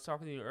when I was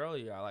talking to you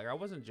earlier. I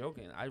wasn't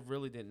joking. I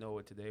really didn't know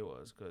what today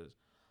was because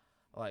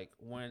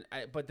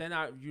but then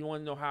you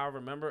want to know how I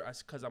remember?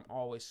 Because I'm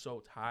always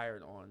so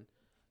tired on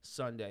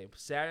Sunday.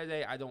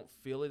 Saturday I don't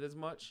feel it as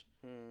much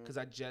Mm, because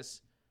I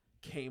just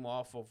came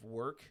off of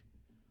work.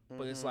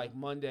 But it's mhm.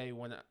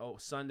 like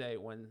Sunday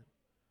when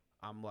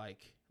I'm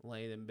like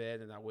laying in bed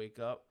and I wake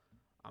up,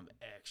 I'm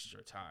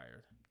extra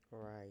tired.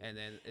 Right. And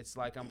then it's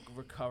like I'm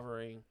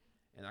recovering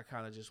and I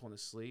kind of just want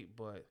to sleep.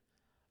 But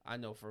I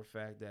know for a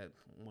fact that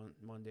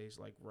Monday's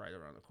like right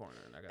around the corner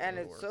and I got to And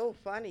go to it's work. so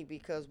funny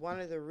because one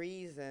of the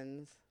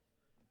reasons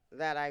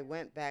that I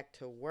went back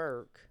to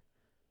work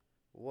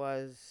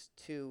was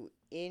to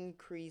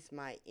increase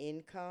my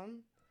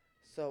income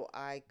so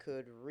I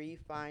could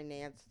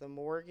refinance the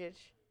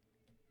mortgage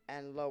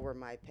and lower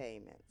my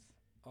payments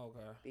Okay.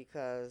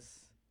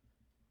 because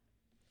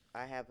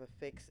I have a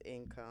fixed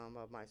income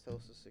of my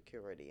Social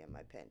Security and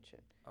my pension,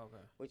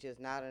 Okay. which is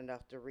not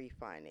enough to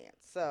refinance.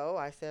 So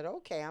I said,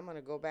 okay, I'm going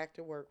to go back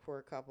to work for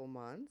a couple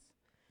months,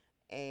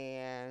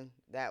 and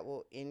that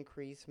will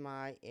increase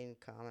my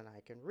income and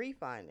I can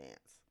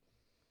refinance.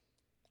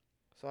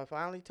 So I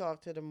finally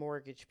talked to the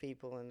mortgage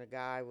people, and the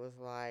guy was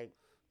like,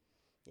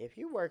 if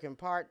you're working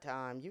part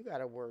time, you got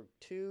to work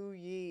 2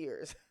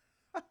 years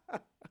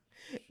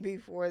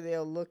before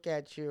they'll look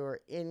at your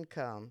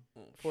income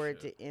Oh for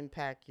it shit. to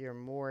impact your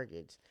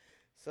mortgage.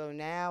 So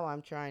now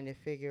I'm trying to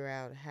figure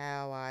out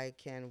how I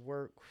can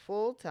work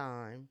full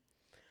time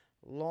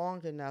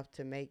long enough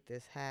to make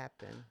this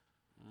happen.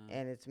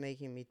 And it's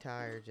making me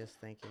tired just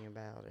thinking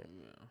about it.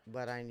 Yeah.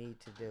 But I need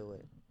to do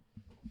it.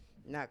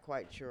 Not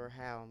quite sure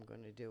how I'm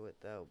going to do it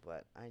though,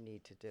 but I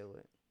need to do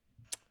it.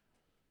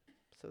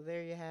 So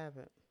there you have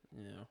it.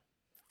 Yeah.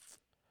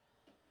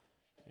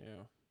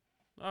 Yeah.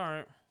 All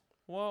right.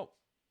 Well,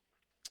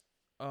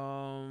 what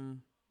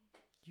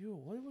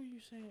were you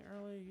saying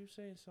earlier? You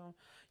saying something?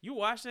 You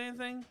watched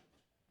anything?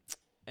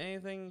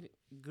 Anything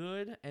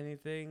good?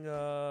 Anything?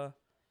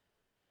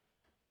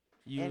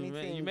 You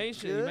Anything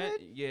mentioned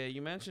good?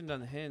 you mentioned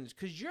Unhinged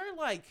because you're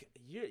like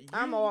you.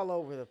 I'm all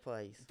over the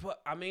place.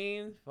 But I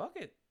mean, fuck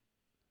it.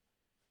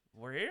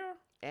 We're here.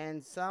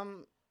 And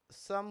some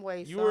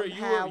way You were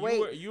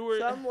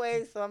some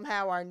way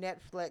somehow our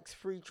Netflix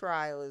free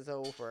trial is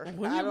over.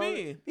 What do you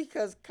mean?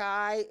 Because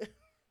Kai,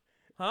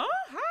 Huh?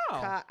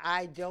 How?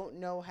 I don't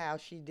know how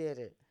she did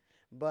it,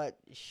 but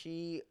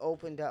she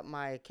opened up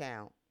my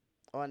account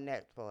on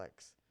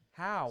Netflix.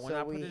 How? When So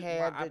I put we it,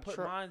 had I the put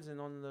mine in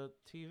on the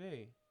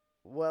TV.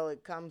 Well,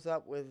 it comes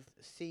up with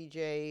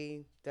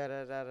CJ da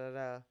da da da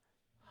da,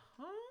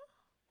 Huh?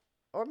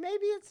 or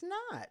maybe it's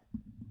not.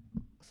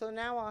 So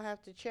now I'll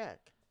have to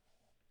check.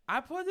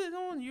 I put it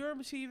on your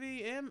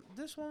TV and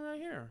this one right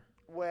here.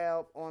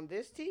 Well, on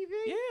this TV,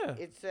 Yeah.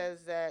 it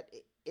says that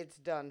it's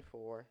done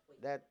for,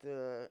 that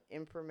the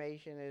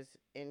information is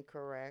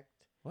incorrect.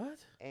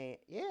 What? And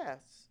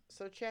yes,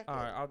 so check All it.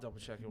 right, I'll double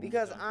check it.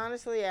 Because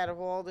honestly, out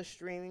of all the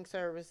streaming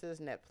services,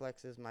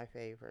 Netflix is my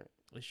favorite.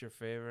 It's your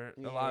favorite.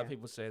 Yeah. A lot of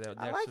people say that.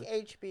 I like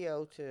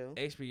HBO too.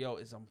 HBO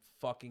is a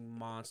fucking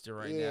monster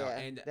right now, Yeah,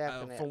 and from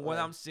definitely. what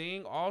I'm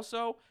seeing,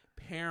 also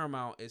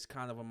Paramount is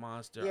kind of a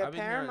monster. Yeah,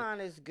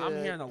 Paramount is good.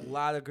 I'm hearing a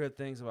lot of good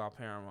things about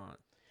Paramount.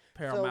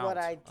 So what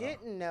I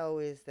didn't know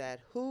is that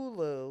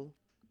Hulu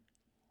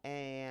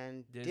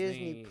and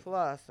Disney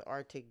Plus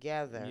are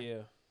together.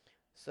 Yeah.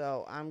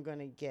 So I'm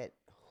gonna get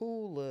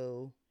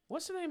Hulu.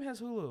 What's the name has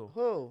Hulu?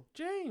 Who?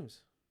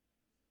 James.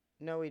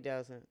 No, he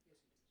doesn't.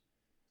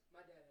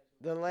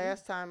 The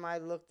last time I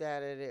looked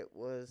at it, it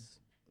was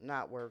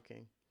not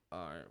working.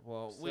 All right.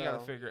 Well, we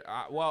gotta figure it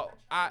out. Look,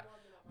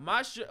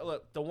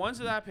 the ones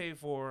that I pay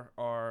for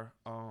are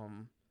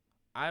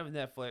I have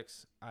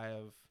Netflix, I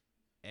have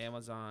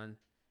Amazon,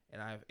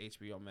 and I have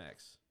HBO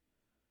Max.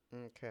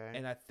 Okay.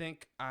 And I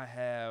think I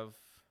have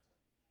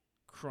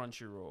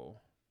Crunchyroll.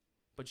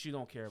 But you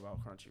don't care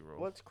about Crunchyroll.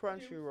 What's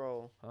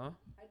Crunchyroll? Huh?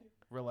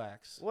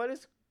 Relax. What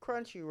is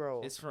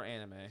Crunchyroll? It's for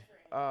anime.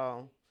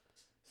 Oh.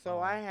 So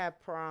I have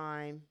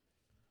Prime.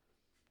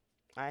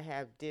 I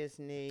have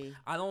Disney.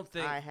 I don't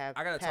think I have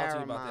I gotta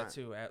Paramount, talk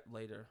to you about that too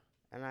later.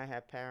 And I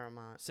have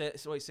Paramount. Say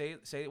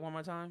it one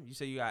more time. You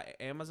say you got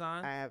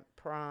Amazon? I have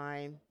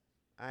Prime.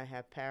 I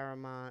have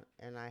Paramount,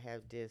 and I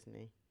have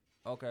Disney.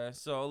 Okay,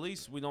 so at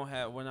least we're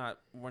not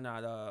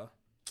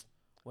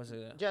what's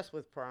it? Just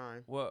with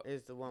Prime. What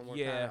is the one we're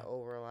yeah, kind of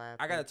overlapping.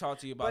 I gotta talk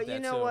to you about that too. But you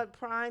know what?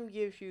 Prime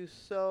gives you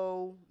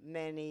so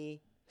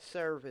many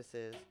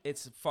services.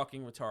 It's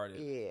fucking retarded.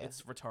 Yeah.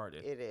 It's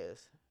retarded. It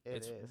is.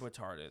 It's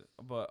retarded.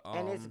 But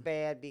and it's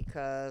bad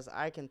because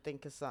I can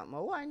think of something.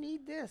 Oh, I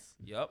need this.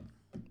 Yep.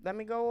 Let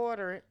me go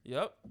order it.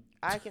 Yep.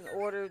 I can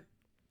order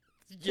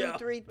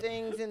 2-3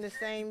 things in the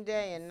same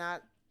day and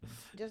not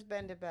just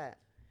bend it back.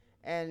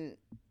 And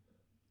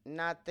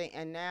not think.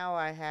 And now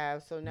I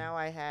have.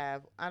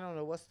 I don't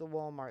know what's the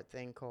Walmart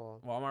thing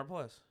called. Walmart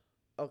Plus.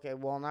 Okay,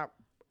 Walmart,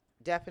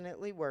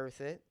 definitely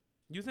worth it.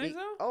 You think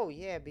so? Oh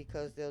yeah,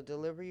 because they'll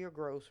deliver your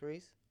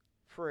groceries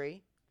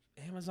free.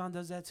 Amazon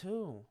does that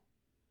too.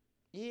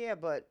 Yeah,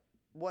 but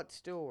what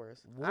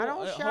stores? I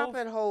don't shop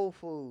at Whole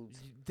Foods.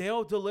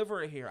 They'll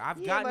deliver it here.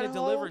 I've gotten it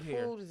delivered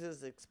here. Whole Foods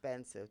is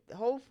expensive.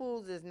 Whole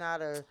Foods is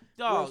not a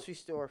grocery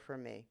store for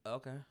me.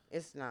 Okay.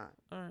 It's not.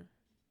 All right.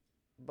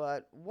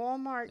 But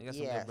Walmart, You got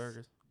some good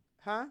burgers.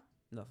 Huh?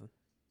 Nothing.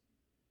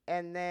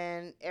 And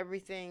then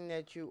everything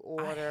that you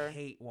order. I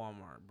hate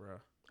Walmart, bro.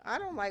 I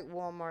don't like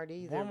Walmart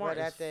either. Walmart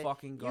but is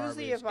fucking garbage.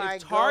 Usually if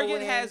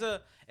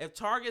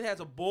Target has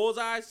a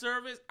bullseye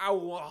service, I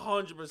will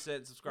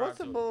 100% subscribe. What's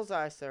a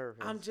bullseye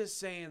service? I'm just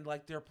saying,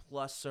 like their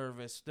plus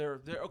service, their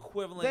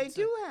equivalent. They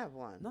do have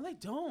one. No, they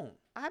don't.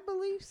 I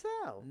believe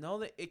so.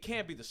 No, it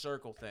can't be the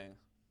Circle thing.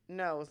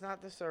 No, it's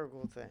not the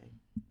Circle thing.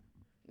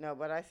 No,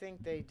 but I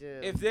think they do.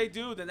 If they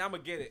do, then I'm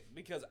gonna get it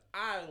because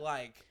I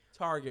like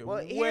Target well,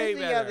 way here's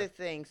the better. other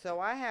thing. So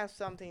I have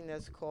something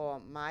that's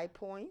called My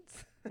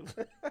Points.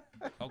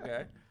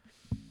 Okay.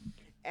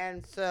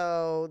 And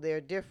so there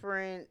are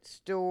different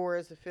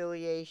stores,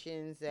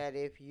 affiliations that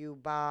if you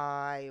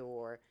buy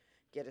or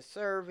get a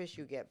service,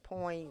 you get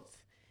points.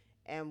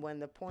 And when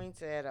the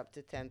points add up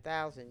to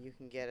 10,000, you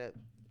can get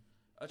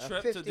a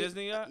trip to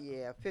Disney.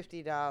 Yeah,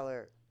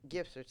 $50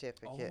 gift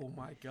certificate. Oh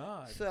my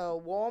God.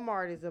 So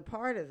Walmart is a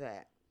part of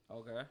that.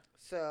 Okay.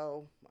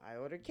 So I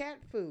ordered cat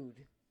food,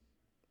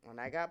 and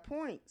I got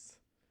points,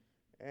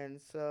 and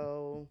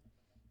so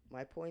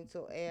my points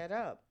will add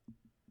up.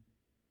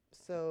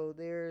 So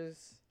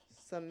there's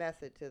some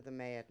method to the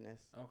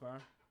madness. Okay.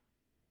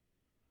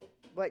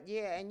 But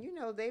yeah, and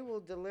they will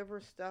deliver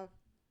stuff.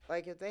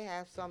 Like if they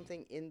have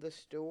something in the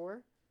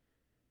store,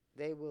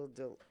 they will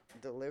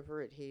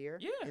deliver it here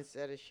Yeah.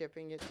 instead of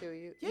shipping it to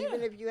you. Yeah.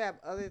 Even if you have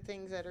other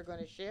things that are going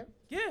to ship.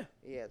 Yeah.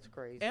 Yeah, it's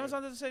crazy.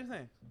 Amazon does the same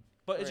thing,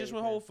 but it's just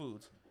with Crazy. Whole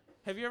Foods.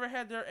 Have you ever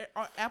had their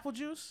apple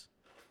juice?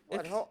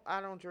 What?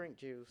 I don't drink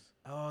juice.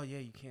 Oh yeah,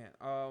 you can't.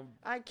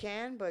 I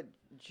can, but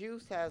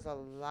juice has a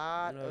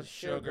lot of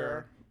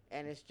sugar,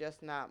 and it's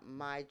just not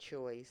my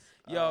choice.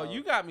 Yo,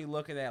 you got me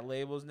looking at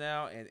labels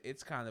now, and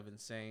it's kind of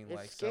insane. It's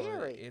like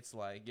scary. It's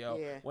like, yo,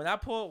 Yeah.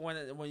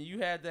 when you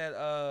had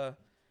that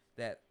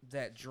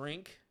that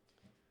drink.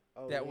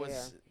 Oh, That yeah.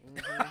 was,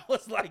 Mhm. I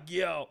was like,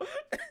 yo,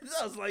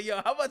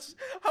 how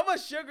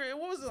much sugar?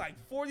 What was it, like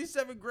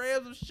 47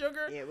 grams of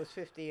sugar? Yeah, it was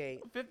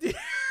 58. 50.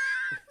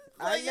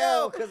 I Like,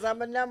 know, yo, because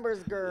I'm a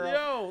numbers girl.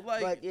 yo,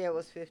 like, But yeah, it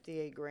was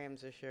 58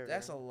 grams of sugar.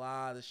 that's a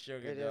lot of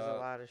sugar. It is a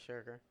lot of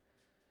sugar.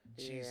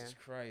 Jesus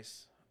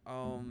Christ.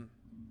 Oh,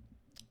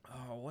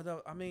 what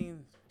else? I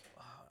mean,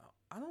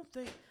 I don't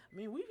think. I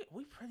mean,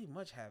 we pretty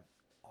much have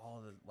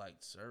all the like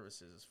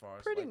services as far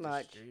as Pretty like,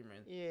 much. the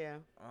streaming. Yeah.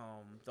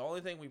 The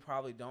only thing we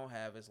probably don't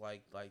have is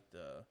like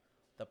the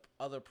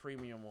other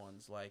premium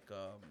ones like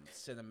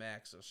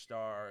Cinemax or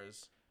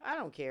Stars. I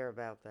don't care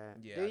about that.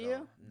 Yeah. Do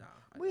you? Nah.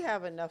 We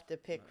have enough to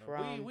pick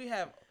from. We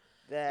have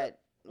that.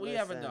 we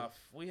have listen, enough.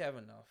 We have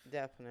enough.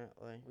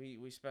 Definitely.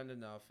 We spend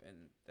enough, and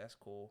that's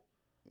cool.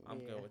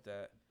 I'm Yeah. good with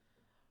that.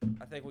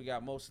 I think we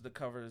got most of the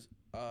covers.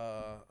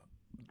 I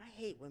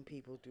hate when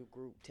people do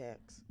group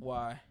text.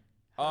 Why?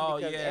 Oh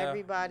because yeah.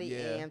 everybody yeah.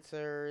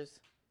 answers.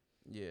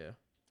 Yeah.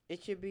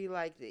 It should be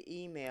like the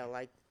email.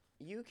 Like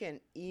you can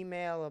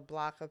email a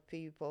block of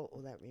people.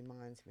 Oh, that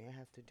reminds me. I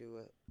have to do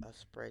a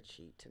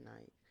spreadsheet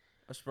tonight.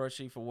 A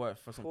spreadsheet for what?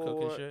 For some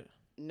cooking shit?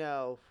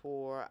 No,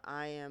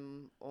 I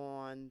am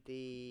on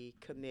the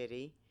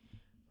committee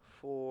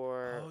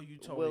for you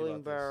told me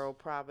about Willingboro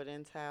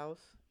Providence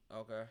House,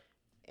 Okay.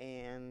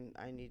 and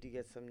I need to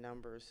get some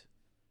numbers.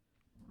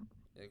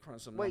 Yeah,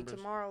 crunch some Wait, numbers.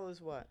 tomorrow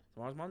is what?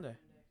 Tomorrow's Monday.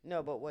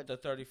 No, but what? The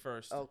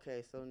 31st.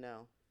 Okay, so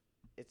no,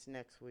 it's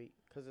next week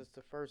because it's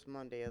the first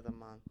Monday of the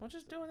month. Well,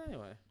 just do it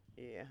anyway.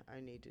 Yeah, I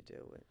need to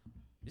do it.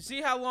 You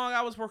see how long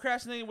I was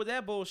procrastinating with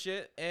that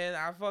bullshit, and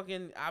I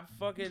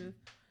fucking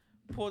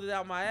pulled it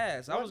out my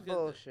ass. I What was gonna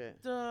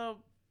bullshit? the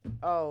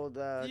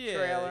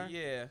Trailer.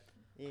 Yeah.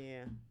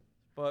 Yeah.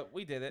 But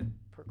we did it.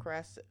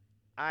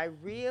 I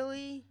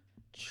really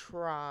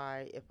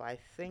try, if I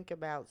think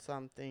about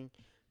something,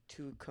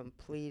 to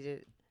complete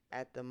it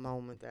at the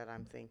moment that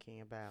I'm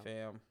thinking about.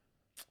 Fam.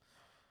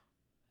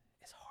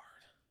 It's hard.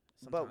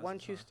 But Sometimes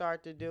once it's you hard.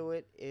 start to do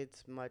it,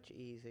 it's much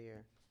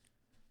easier.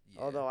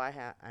 Yeah. Although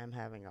I'm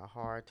having a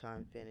hard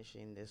time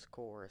finishing this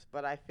course.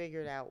 But I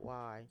figured out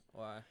why.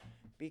 Why?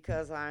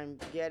 Because I'm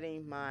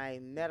getting my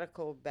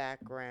medical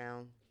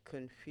background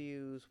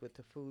confused with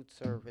the food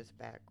service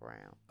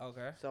background.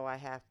 Okay. So I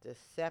have to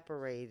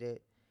separate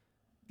it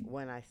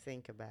when I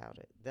think about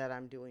it. That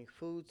I'm doing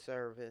food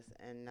service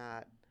and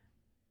not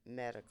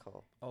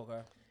medical.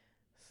 Okay.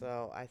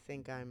 So I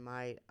think I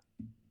might.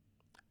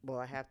 Well,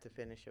 I have to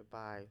finish it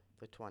by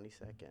the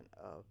 22nd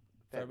of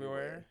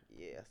February.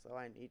 Yeah, so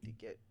I need to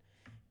get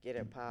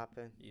it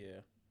popping. Yeah.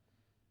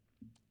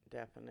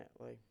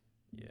 Definitely.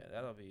 Yeah,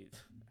 that'll be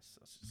that's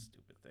such a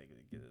stupid thing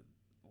to get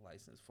a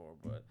license for,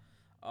 but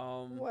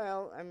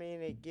Well, I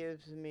mean, it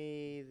gives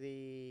me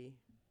the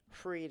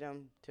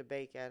freedom to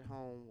bake at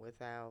home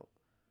without.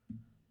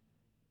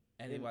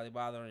 anybody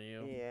bothering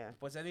you. Yeah.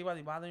 Was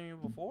anybody bothering you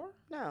before?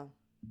 No,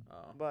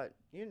 Oh. but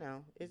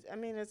it's. I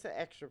mean, it's an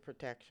extra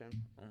protection.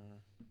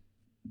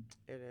 Mhm.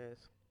 It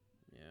is.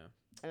 Yeah.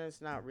 And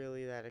it's not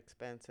really that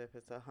expensive.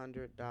 It's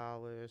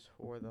 $100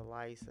 for the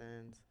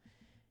license,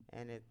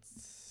 and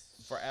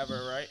it's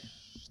Forever, right?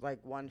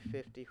 like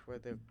 $150 for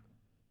the.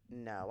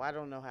 No, I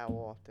don't know how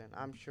often.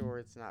 I'm sure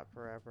it's not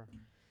forever.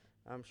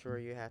 I'm sure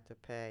you have to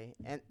pay,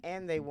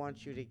 and they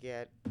want you to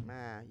get.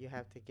 You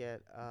have to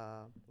get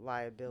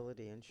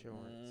liability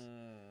insurance.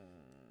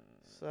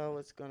 So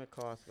it's gonna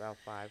cost about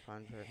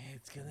 $500.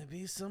 It's gonna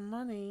be some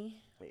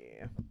money.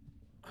 Yeah.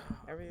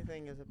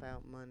 Everything is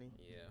about money.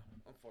 Yeah,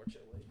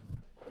 unfortunately.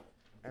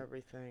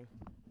 Everything.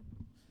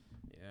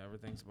 Yeah,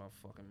 everything's about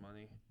fucking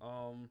money.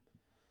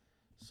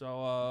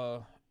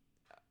 So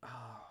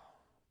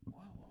what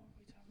were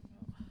we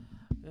talking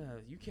about? Yeah,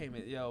 you came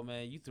in, yo,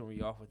 man, you threw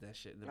me off with that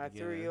shit in the I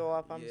beginning. threw you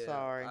off. I'm Yeah,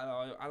 sorry.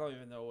 I don't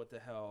even know what the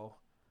hell.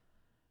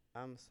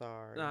 I'm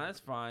sorry. Nah,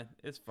 it's fine.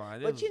 It's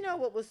fine. But you know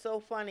what was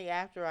so funny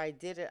after I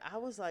did it? I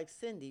was like,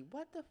 Cindy,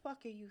 what the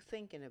fuck are you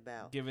thinking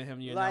about? Giving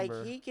him your Like,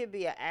 number. he could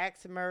be an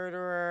axe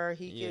murderer.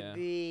 He Yeah. could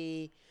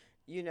be,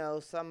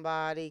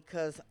 somebody.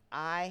 Because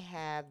I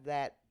have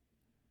that,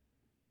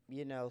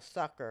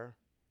 sucker,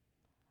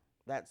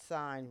 that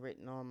sign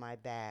written on my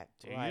back.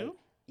 Do right? you?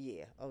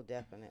 Yeah. Oh,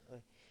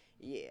 definitely.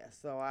 Yeah.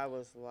 So I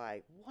was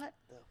like, what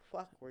the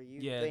fuck were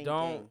you Yeah, thinking?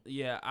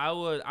 I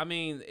would. I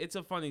mean, it's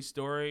a funny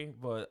story,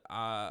 but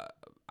I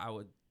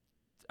would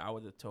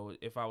have told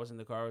if I was in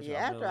the car. With you,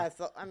 Yeah, I'd be like,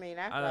 after I thought I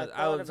about it,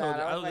 I would was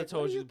have like,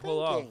 told what you are to pull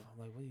off. thinking? I'm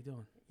like, what are you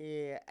doing?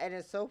 Yeah, and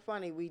it's so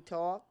funny. We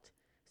talked.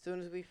 As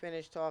soon as we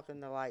finished talking,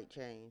 the light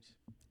changed.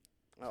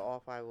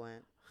 Off I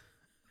went.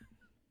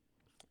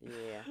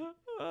 Yeah,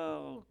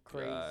 Oh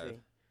God. crazy.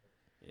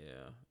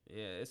 Yeah,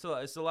 yeah. It's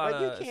a lot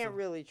But you of can't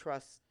really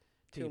trust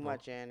too people.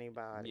 much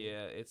anybody.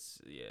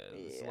 It's a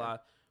Yeah.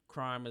 lot.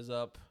 Crime is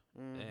up,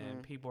 and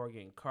Mhm. people are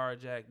getting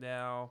carjacked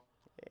now.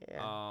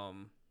 Yeah.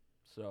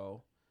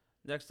 So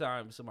next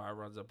time somebody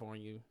runs up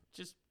on you,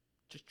 just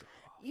drive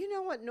off. You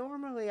know what?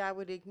 Normally I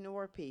would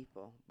ignore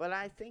people, but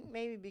I think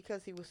maybe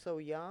because he was so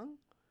young,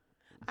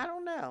 I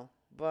don't know.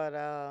 But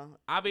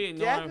I be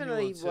ignoring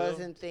definitely people too.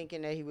 wasn't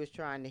thinking that he was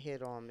trying to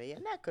hit on me,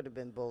 and that could have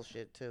been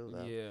bullshit too,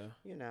 though. Yeah,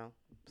 You know.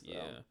 So.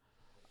 yeah.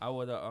 I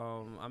would.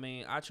 I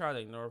mean, I try to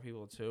ignore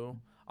people too.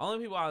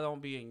 Only people I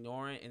don't be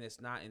ignoring, and it's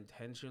not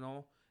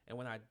intentional. And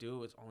when I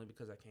do, it's only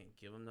because I can't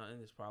give them nothing.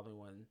 It's probably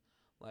when,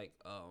 like,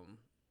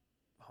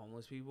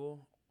 homeless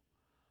people.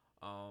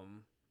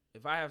 Um,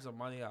 if I have some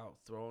money, I'll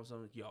throw them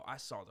some. Yo, I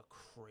saw the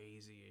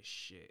craziest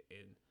shit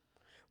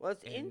Well,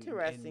 it's in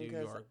interesting New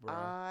because York, bro.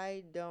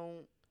 I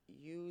don't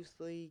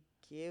usually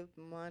give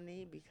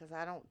money because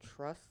I don't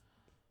trust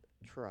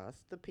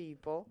the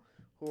people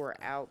who are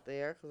out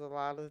there because a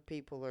lot of the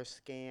people are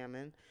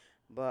scamming.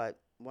 But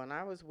when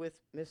I was with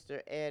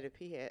Mr. Ed,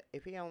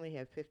 if he only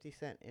had 50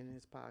 cents in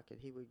his pocket,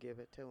 he would give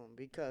it to him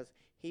because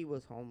he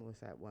was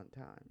homeless at one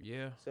time,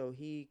 Yeah, so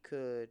he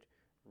could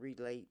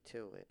relate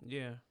to it.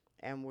 yeah,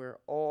 And we're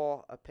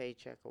all a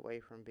paycheck away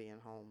from being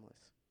homeless,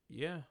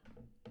 yeah,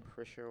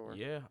 for sure.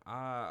 yeah.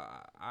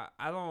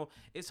 I don't.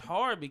 It's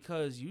hard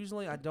because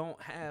usually I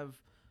don't have.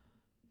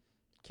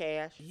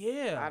 Cash.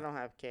 Yeah. I don't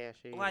have cash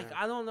either. Like,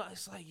 I don't know.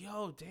 It's like,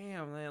 yo,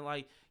 damn, man.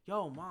 Like,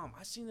 yo, mom,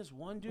 I seen this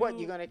one dude. What,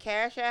 you gonna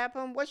cash app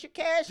him? What's your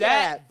cash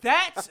app?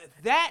 That's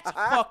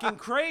fucking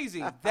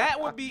crazy. That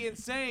would be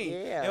insane.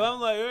 Yeah. If I'm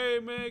like, hey,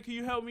 man, can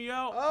you help me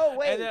out? Oh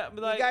wait, And then,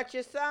 like, you got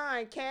your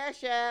sign,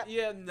 cash app.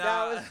 yeah, nah.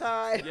 Dollar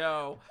sign.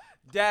 Yo,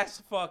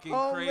 that's fucking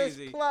Homeless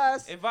crazy.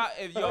 plus. If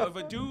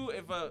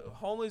a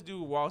homeless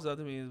dude walks up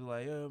to me and is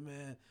like, yo,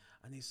 man,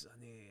 I need $1.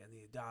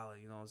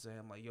 You know what I'm saying?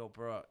 I'm like, yo,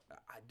 bro,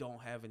 I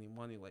don't have any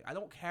money. Like, I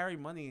don't carry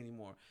money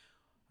anymore.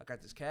 I got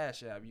this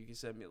cash app. You can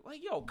send me.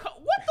 Like, yo, what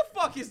the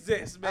fuck is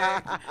this,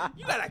 man?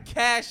 You got a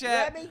cash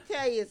app? Let me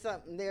tell you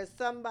something. There's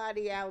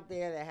somebody out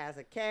there that has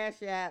a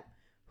cash app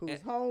who's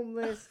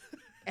homeless,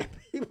 and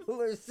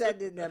people are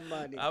sending them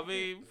money. I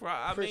mean, For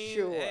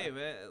sure. Hey,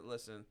 man,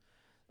 listen.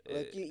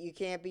 Look, you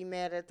can't be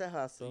mad at the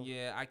hustle.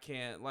 Yeah, I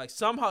can't. Like,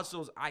 some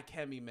hustles I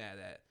can be mad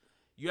at.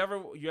 You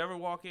ever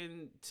walk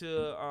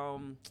into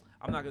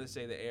I'm not gonna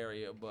say the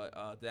area,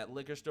 but that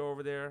liquor store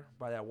over there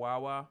by that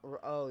Wawa.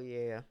 Oh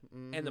yeah.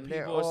 And the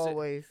They're people are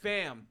always.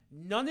 fam,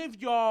 none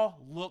of y'all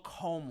look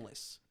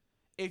homeless.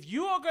 If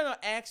you are gonna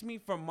ask me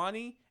for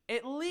money,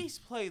 at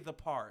least play the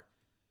part.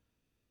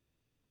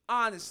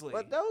 Honestly.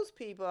 But those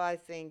people, I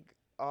think,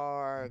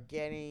 are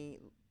getting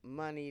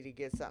money to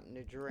get something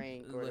to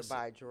drink or to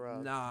buy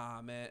drugs.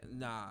 Nah, man,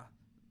 nah.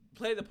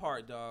 Play the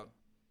part, dog.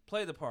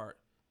 Play the part.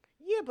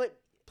 Yeah, but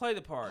Play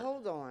the part.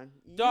 hold on.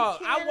 Dog,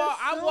 I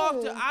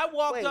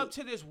walked up Wait.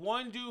 to this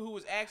one dude who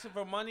was asking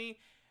for money.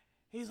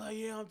 He's like,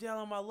 yeah, I'm down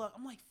on my luck.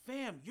 I'm like,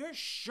 fam, your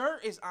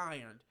shirt is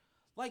ironed.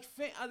 Like,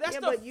 fam, that's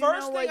the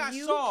first thing I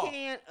saw. You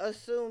can't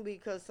assume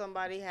because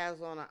somebody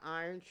has on an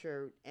iron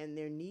shirt and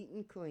they're neat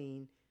and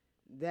clean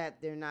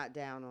that they're not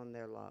down on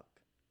their luck.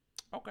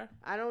 Okay.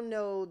 I don't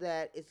know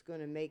that it's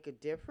going to make a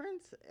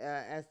difference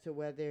as to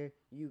whether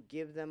you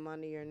give them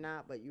money or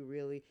not, but you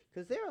really,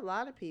 because there are a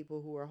lot of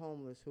people who are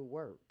homeless who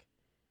work.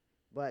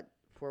 But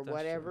for That's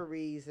whatever true.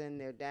 reason,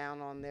 they're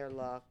down on their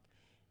luck.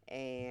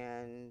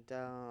 And,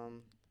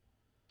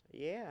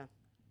 yeah.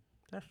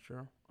 That's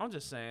true. I'm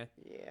just saying.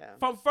 Yeah.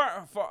 For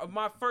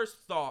my first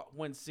thought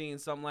when seeing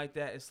something like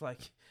that, it's like,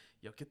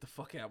 yo, get the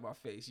fuck out of my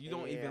face. You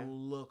don't even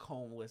look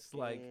homeless.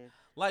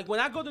 Like when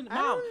I go to mom, I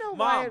don't know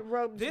why it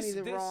rubs me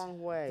the wrong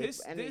way,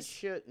 and it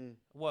shouldn't.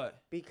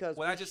 What? Because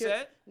what I just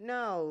said?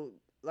 No,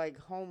 like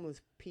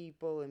homeless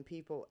people and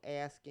people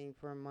asking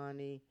for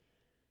money.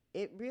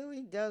 It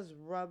really does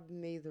rub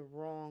me the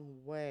wrong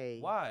way.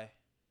 Why?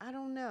 I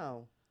don't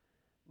know.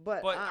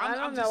 But I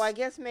don't know. I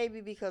guess maybe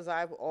because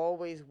I've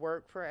always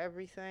worked for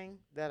everything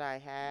that I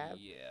have.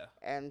 Yeah.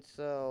 And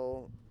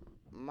so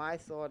my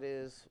thought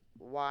is,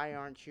 why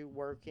aren't you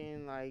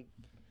working? Like,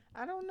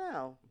 I don't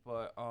know.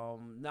 But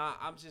nah,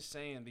 I'm just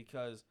saying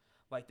because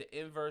like the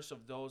inverse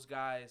of those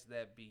guys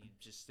that be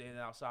just standing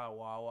outside of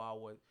Wawa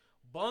with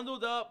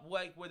bundled up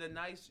like with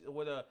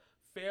a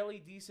fairly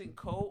decent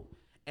coat.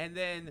 And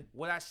then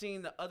what I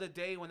seen the other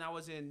day when I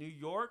was in New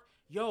York,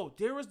 yo,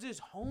 there was this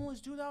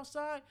homeless dude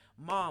outside.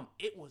 Mom,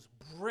 it was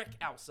brick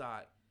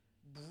outside.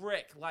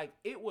 Brick. Like,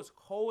 it was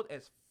cold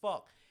as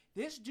fuck.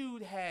 This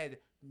dude had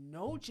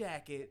no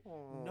jacket,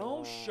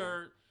 no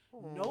shirt,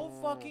 no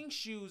fucking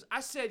shoes. I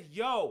said,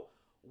 yo,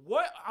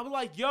 what? I'm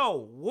like,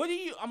 yo, what are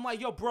you? I'm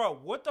like, yo, bro,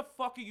 what the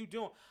fuck are you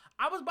doing?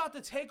 I was about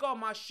to take off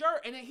my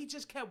shirt, and then he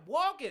just kept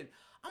walking.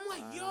 I'm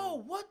like,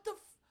 yo, what the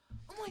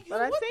I'm like, yo,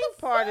 but I what think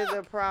the part fuck? of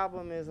the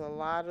problem is a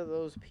lot of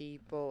those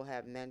people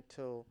have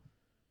mental. I don't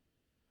know. I guess maybe because I've always worked for everything that I have, and so my thought is, why aren't you working? Like, I don't know. Yeah, But I think part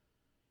of the problem is a lot of those people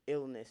have mental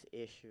illness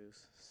issues.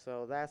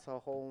 So that's I a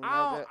whole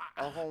I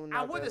would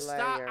nother have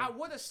stopped. layer. I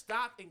would have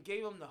stopped and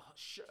gave him the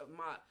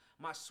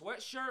my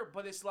sweatshirt,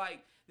 but it's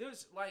like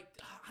there's like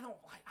I don't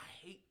like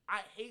I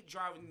hate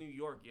driving to New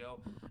York, yo.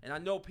 And I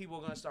know people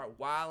are gonna start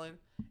wilding,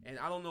 and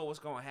I don't know what's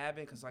gonna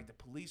happen because like the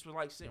police were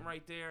like sitting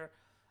right there.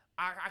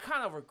 I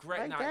kind of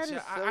regret Like, not. that is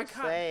so I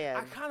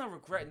sad. kind of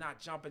regret not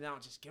jumping out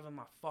and just giving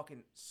my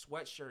fucking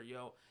sweatshirt,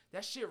 yo.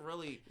 That shit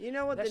really. You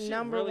know what that the shit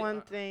number really,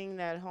 one thing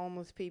that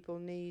homeless people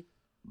need?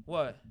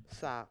 What?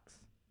 Socks.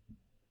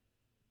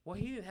 Well,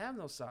 he didn't have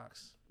no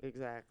socks.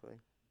 Exactly.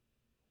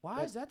 Why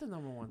But is that the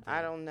number one thing?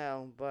 I don't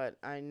know, but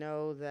I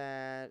know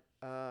that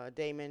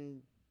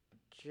Damon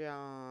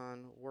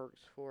John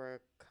works for a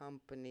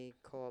company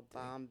called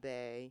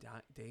Bombay.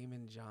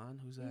 Damon John?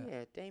 Who's that?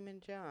 Yeah,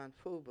 Damon John,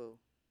 Fubu.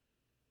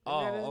 Oh,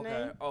 Isn't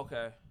that his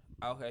okay, name?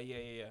 okay,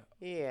 yeah.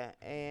 Yeah,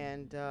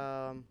 and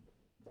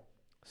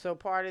so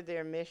part of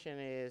their mission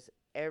is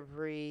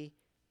every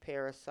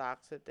pair of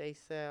socks that they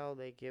sell,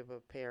 they give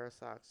a pair of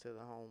socks to the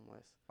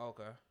homeless.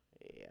 Okay.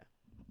 Yeah,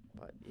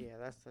 but yeah,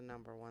 that's the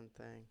number one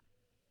thing.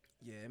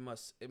 Yeah, it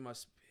must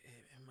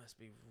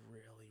be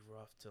really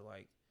rough to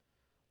like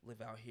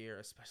live out here,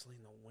 especially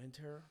in the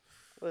winter.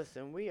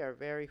 Listen, we are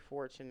very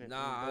fortunate.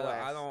 Nah, and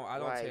blessed, I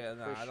don't like, take.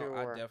 Nah, for I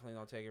sure. definitely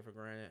don't take it for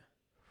granted.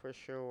 For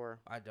sure.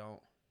 I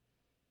don't.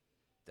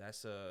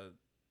 That's a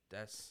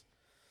that's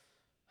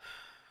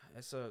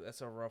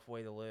a rough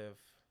way to live.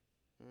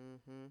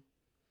 Mhm.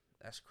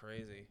 That's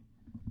crazy.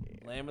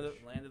 Yeah. Land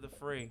of the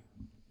free.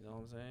 You know what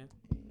I'm saying?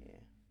 Yeah.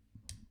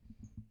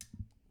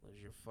 Live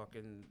your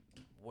fucking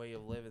way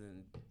of living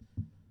in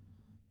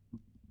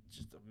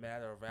just a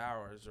matter of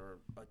hours or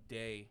a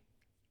day.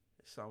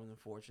 If something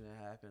unfortunate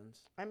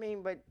happens. I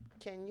mean, but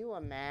can you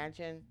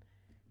imagine?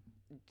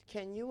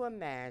 Can you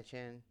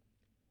imagine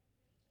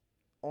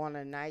on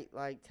a night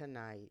like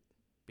tonight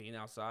Being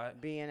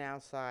outside. being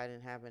outside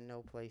and having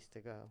no place to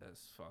go?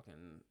 That's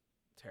fucking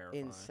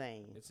terrifying.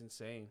 Insane. It's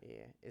insane.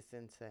 Yeah, it's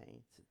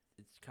insane.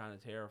 It's kind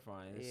of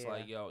terrifying. It's Yeah.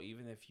 like, yo,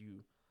 even if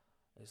you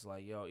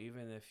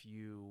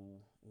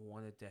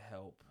wanted to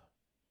help,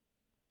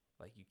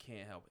 like you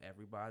can't help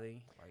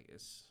everybody. Like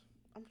it's.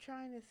 I'm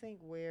trying to think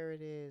where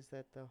it is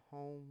that the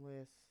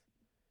homeless,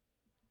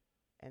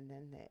 and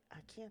then I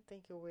can't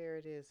think of where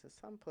it is. It's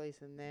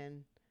someplace, and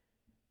then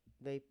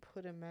they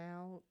put them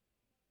out.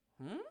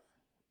 You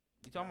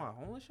talking about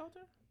a homeless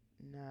shelter?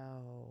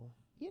 No.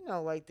 You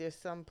know, like there's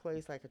some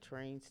place like a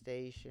train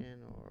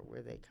station or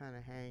where they kind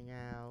of hang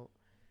out.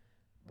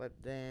 But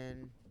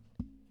then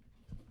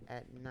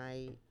at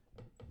night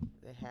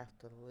they have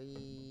to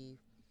leave.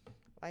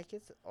 Like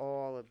it's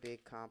all a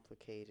big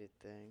complicated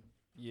thing.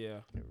 Yeah.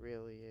 It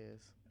really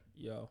is.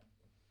 Yo.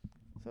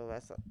 So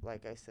that's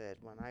like I said,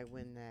 when I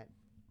win that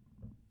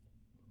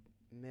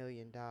 $1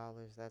 million,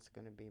 that's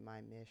going to be my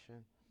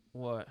mission.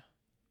 What?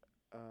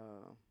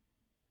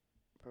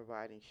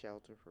 Providing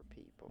shelter for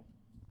people.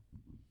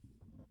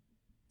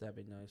 That'd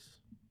be nice.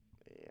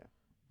 Yeah.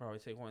 Probably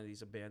take one of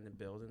these abandoned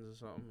buildings or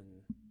something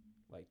and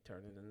like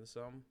turn it into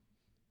something.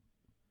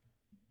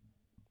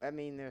 I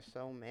mean, there's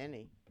so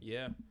many.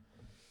 Yeah.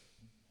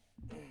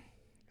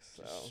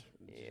 So, Just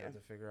yeah. have to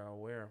figure out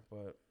where,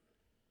 but.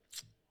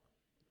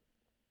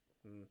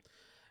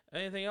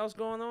 Anything else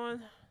going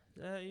on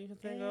that you can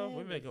think of?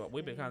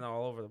 We've been kind of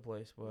all over the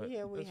place, but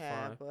yeah, we it's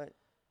have. fine. But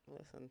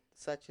listen,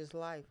 such is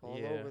life, all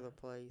Yeah. over the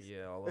place.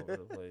 Yeah, all over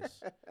the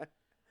place.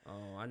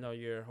 I know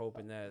you're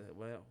hoping that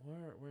we're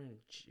in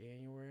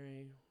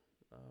January.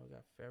 We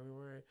got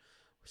February.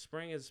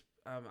 Spring is.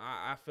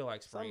 I feel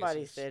like spring.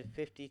 Somebody said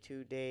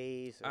 52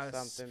 days or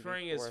something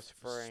before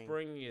spring.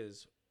 Spring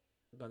is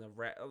gonna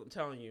I'm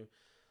telling you,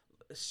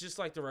 it's just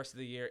like the rest of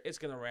the year. It's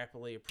gonna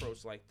rapidly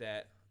approach like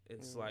that.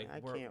 It's like I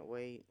can't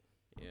wait.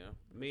 Yeah,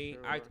 me,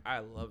 sure. I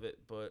love it,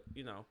 but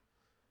you know,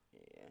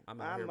 Yeah,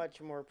 I'm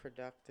much more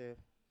productive.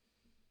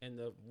 in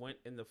the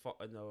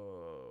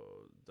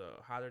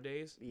hotter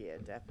days. Yeah,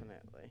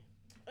 definitely.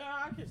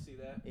 I can see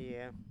that.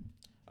 Yeah.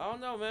 I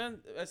don't know, man.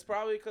 It's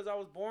probably because I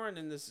was born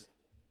in this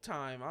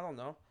time. I don't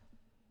know.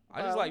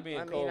 I just like being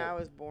cold. I mean, I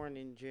was born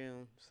in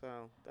June,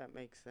 so that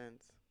makes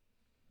sense.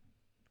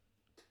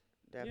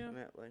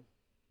 Definitely.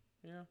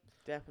 Yeah.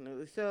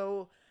 Definitely.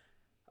 So,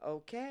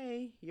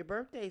 okay, your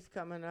birthday's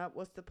coming up.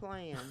 What's the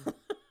plan?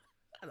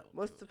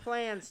 What's the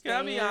plan, Stan?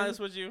 Can I be honest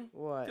with you?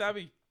 What? Can I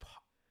be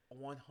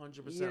 100%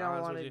 honest with you? You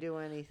don't want to do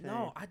anything.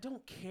 No, I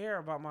don't care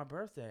about my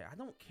birthday. I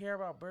don't care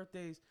about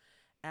birthdays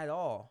at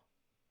all.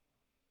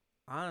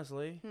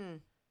 Honestly.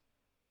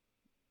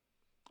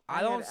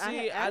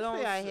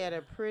 I had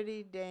a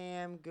pretty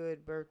damn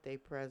good birthday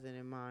present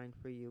in mind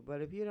for you.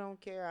 But if you don't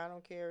care, I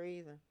don't care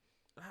either.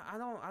 I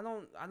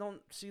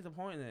don't see the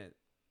point in it.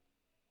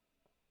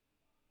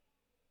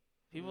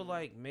 People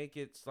like make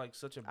it like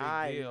such a big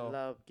deal. I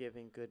love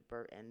giving good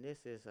and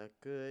this is a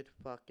good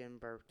fucking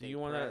birthday. Do you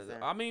want to?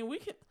 I mean, we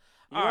can.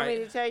 You want me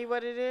to tell you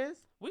what it is?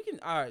 We can.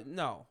 All right.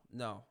 No.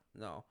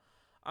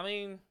 I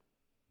mean,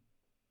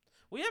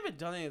 we haven't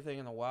done anything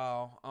in a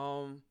while.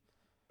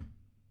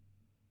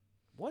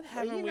 What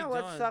haven't we done? You know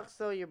what sucks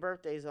though? Your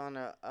birthday's on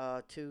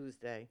a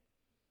Tuesday.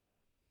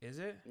 Is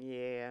it?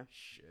 Yeah.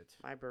 Shit.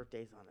 My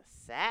birthday's on a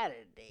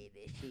Saturday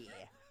this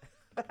year.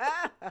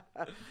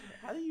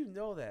 How do you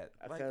know that?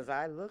 Because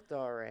I looked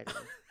already.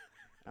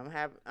 I'm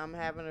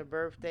having a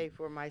birthday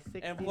for my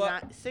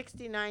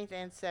 69th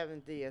and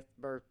 70th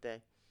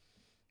birthday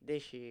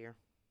this year.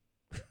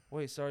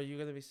 Wait, so are you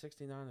gonna be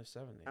 69 or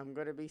 70? I'm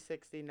gonna be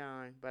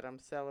 69, but I'm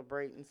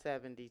celebrating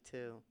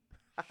 72.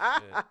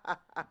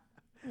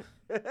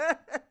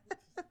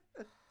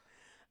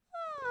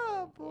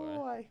 Oh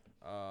boy.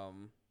 I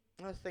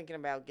was thinking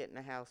about getting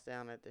a house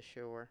down at the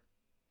shore.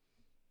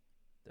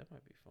 That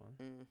might be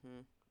fun.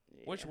 Mhm.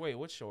 Yeah.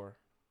 Which shore?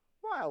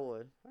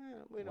 Wildwood.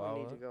 We don't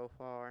need to Wildwood? go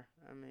far.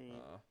 I mean,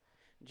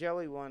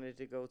 Joey wanted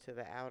to go to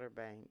the Outer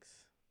Banks,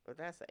 but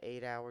that's an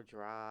 8-hour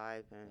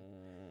drive, and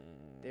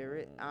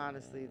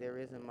honestly there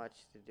isn't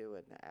much to do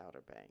in the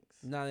Outer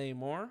Banks. Not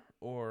anymore,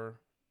 or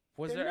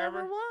was there never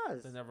ever?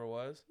 Was. There never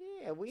was.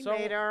 Yeah, we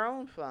made our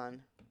own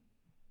fun.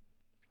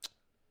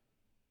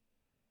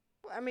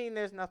 I mean,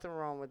 there's nothing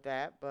wrong with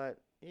that, but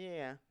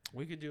yeah.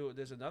 We could do.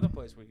 There's another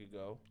place we could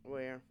go.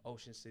 Where?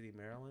 Ocean City,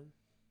 Maryland.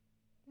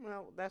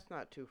 Well, that's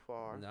not too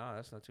far. No,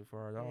 that's not too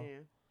far at all. Yeah.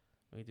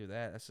 We can do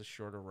that. That's a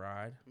shorter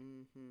ride.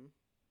 Mhm.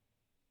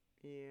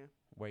 Yeah.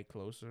 Way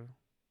closer.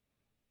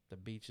 The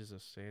beaches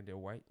of sand, they're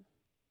white.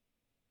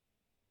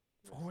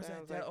 Or was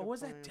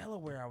that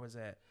Delaware I was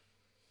at?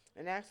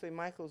 And actually,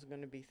 Michael's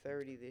going to be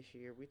 30 this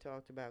year. We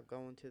talked about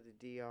going to the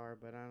DR,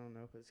 but I don't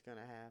know if it's going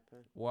to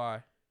happen.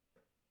 Why?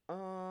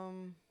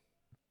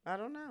 I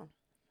don't know.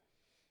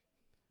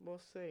 We'll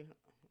see.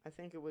 I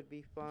think it would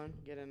be fun.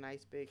 Get a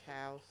nice big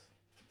house.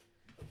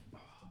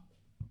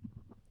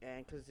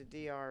 And because the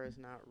DR is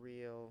not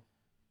real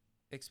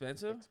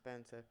expensive,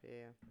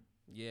 yeah.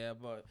 Yeah,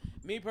 but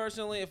me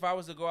personally, if I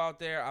was to go out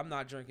there, I'm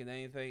not drinking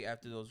anything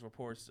after those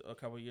reports a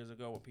couple of years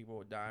ago when people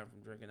were dying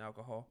from drinking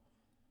alcohol.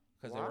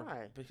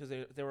 Why? Because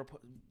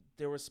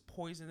there was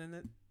poison in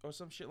it or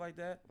some shit like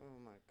that. Oh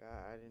my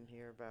God, I didn't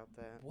hear about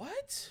that.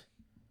 What?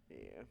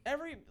 Yeah.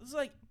 It's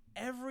like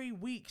every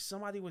week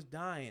somebody was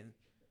dying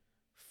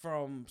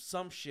from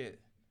some shit,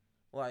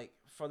 like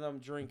from them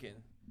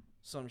drinking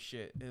some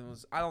shit. It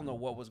was, I don't know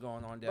what was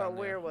going on down there. But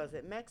where was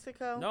it?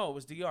 Mexico? No, it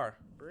was DR.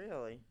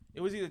 Really?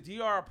 It was either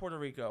DR or Puerto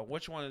Rico.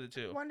 Which one of the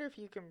two? I wonder if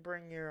you can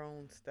bring your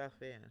own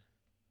stuff in.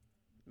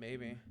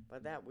 Maybe.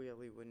 But that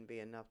really wouldn't be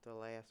enough to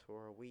last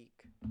for a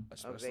week.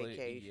 Especially, a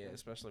vacation. Yeah,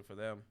 especially for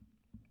them.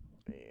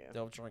 Yeah.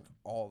 They'll drink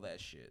all that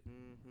shit.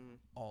 Mhm.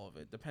 All of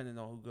it, depending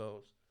on who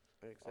goes.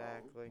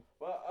 Exactly.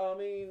 But I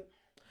mean,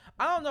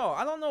 I don't know.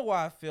 I don't know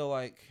why I feel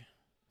like.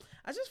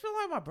 I just feel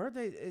like my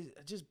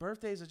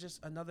birthdays are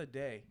just another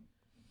day.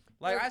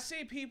 Like I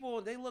see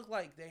people, they look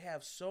like they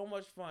have so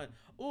much fun.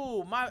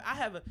 Ooh,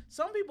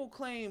 some people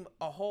claim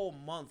a whole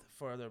month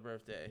for their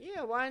birthday.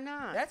 Yeah, why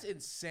not? That's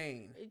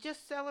insane.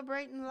 Just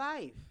celebrating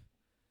life.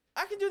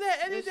 I can do that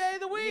any day of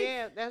the week.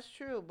 Yeah, that's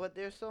true. But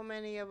there's so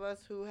many of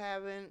us who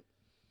haven't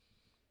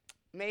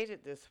made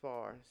it this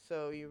far.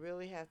 So you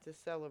really have to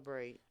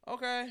celebrate.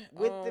 Okay.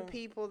 With the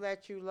people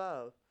that you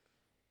love.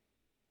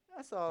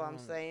 That's all I'm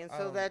saying.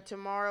 So that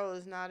tomorrow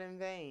is not in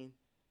vain.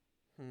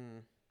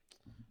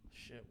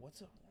 Shit,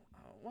 what's up?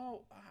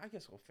 Well, I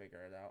guess we'll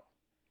figure it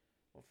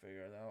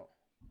out.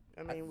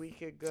 I mean, we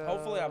could go.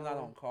 Hopefully, I'm not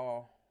on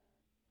call.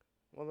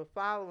 Well, the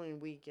following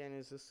weekend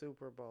is the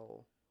Super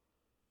Bowl.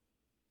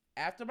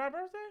 After my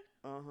birthday?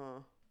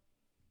 Uh-huh.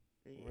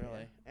 Yeah.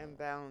 Really? And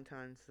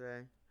Valentine's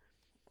Day.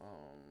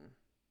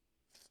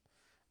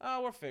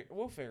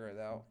 We'll figure it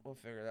out.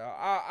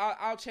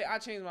 I'll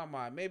change my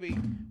mind. Maybe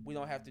we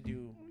don't have to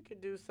do. We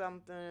could do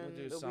something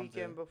the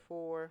weekend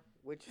before,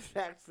 which is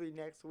actually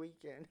next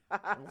weekend.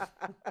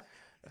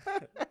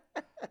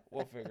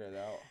 We'll figure it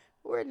out.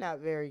 We're not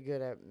very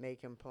good at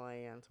making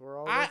plans. We're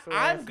always.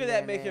 I'm good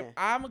at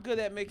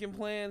making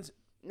plans.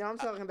 No, I'm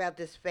talking about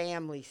this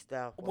family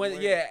stuff. When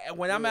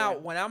I'm out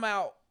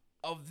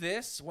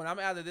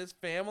of this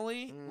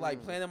family,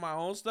 like planning my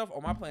own stuff,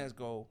 my plans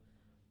go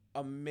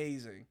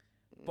amazing.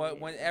 But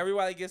when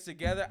everybody gets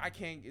together,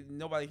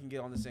 nobody can get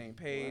on the same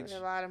page.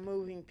 There's a lot of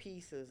moving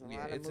pieces, a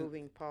lot of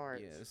moving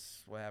parts. Yeah, this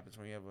is what happens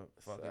when you have a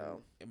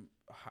fucking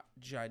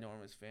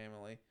ginormous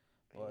family.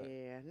 But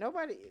yeah,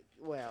 nobody,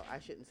 well, I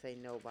shouldn't say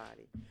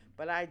nobody,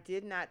 but I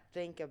did not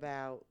think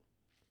about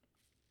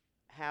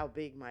how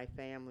big my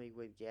family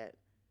would get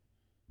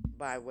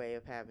by way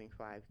of having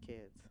 5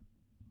 kids.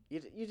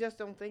 You just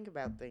don't think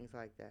about things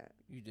like that.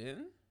 You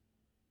didn't?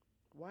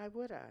 Why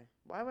would I?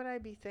 Why would I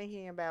be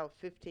thinking about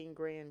 15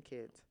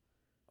 grandkids?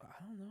 I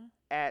don't know.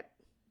 At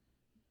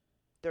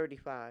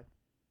 35.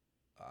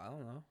 I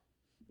don't know.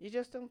 You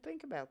just don't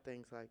think about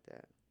things like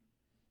that.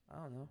 I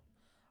don't know.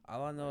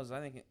 All I know is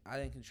I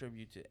didn't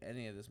contribute to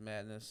any of this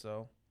madness,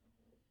 so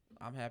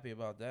I'm happy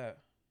about that.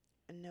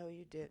 No,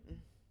 you didn't.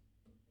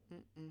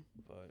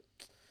 But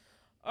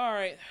all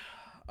right,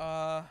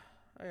 I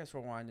guess we're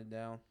winding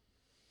down.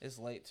 It's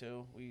late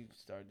too. We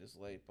started this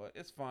late, but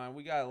it's fine.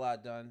 We got a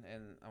lot done,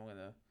 and I'm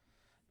gonna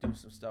do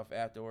some stuff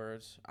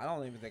afterwards. I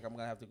don't even think I'm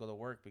gonna have to go to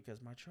work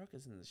because my truck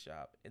is in the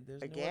shop, and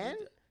there's again.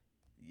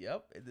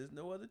 Yep, and there's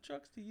no other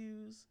trucks to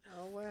use.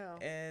 Oh wow.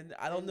 And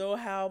I don't know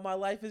how my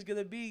life is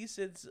gonna be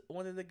since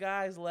one of the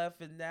guys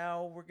left, and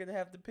now we're gonna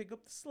have to pick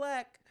up the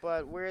slack.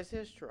 But where's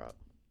his truck?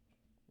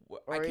 I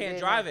Or he can't didn't-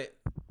 drive it.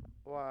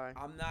 Why?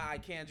 I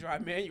can't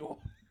drive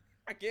manual.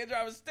 I can't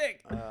drive a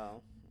stick.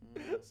 Oh.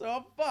 So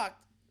I'm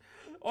fucked.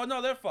 Oh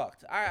no, they're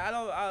fucked.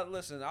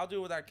 Listen, I'll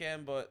do what I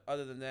can, but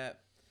other than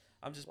that,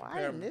 I'm just Why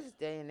prepared. in this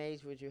day and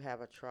age would you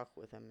have a truck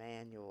with a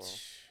manual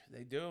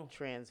They do.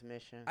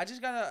 transmission? I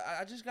just got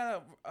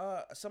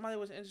somebody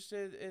was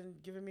interested in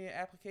giving me an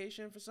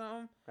application for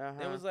something.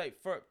 Uh-huh. It was like,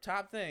 for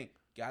top thing,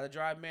 gotta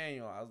drive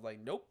manual. I was like,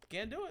 nope,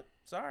 can't do it.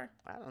 Sorry.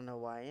 I don't know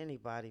why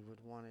anybody would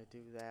want to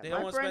do that. They don't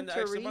My wanna friend spend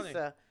the extra money.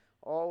 Teresa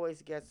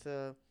always gets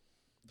a.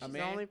 She's the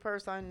man? only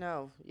person I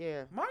know.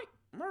 Yeah,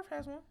 Murph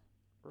has one.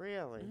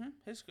 really. Mm-hmm.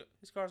 His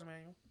car's a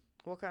manual.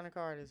 What kind of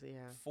car does he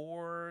have?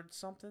 Ford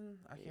something.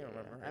 I can't Yeah.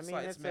 remember. I It's mean,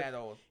 like it's it's mad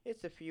old.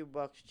 It's a few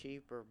bucks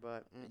cheaper,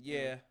 but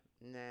Yeah.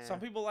 nah. Some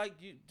people like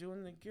you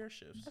doing the gear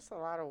shifts. That's a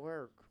lot of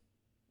work.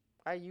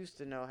 I used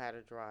to know how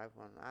to drive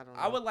one. I don't know.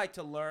 I would like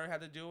to learn how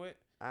to do it.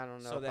 I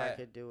don't know so if I that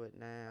could do it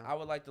now. I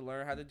would like to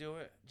learn how to do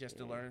it, just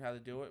to Yeah. learn how to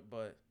do it.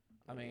 But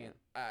I mean,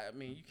 Yeah.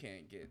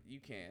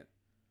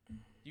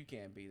 you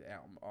can't be the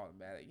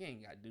automatic. You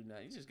ain't got to do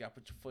nothing. You just got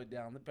to put your foot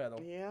down the pedal.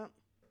 Yeah.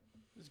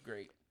 It's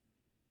great.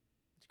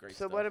 It's great.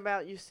 So stuff. what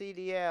about your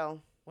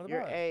CDL? What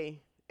Your about it?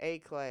 A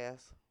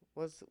class.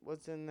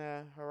 What's in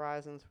the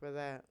horizons for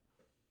that?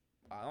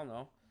 I don't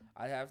know.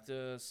 I'd have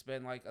to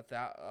spend like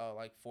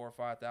 $4,000 or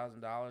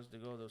 $5,000 to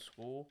go to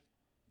school.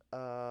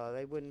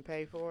 They wouldn't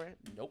pay for it.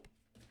 Nope.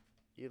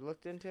 You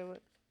looked into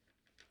it.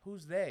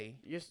 Who's they?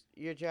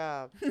 Your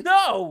job.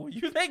 No,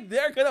 you think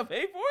they're gonna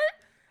pay for it?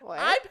 Well,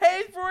 I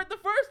paid for it the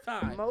first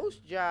time.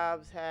 most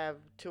jobs have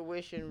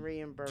tuition Do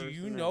reimbursement.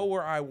 you know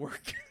where I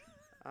work?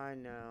 I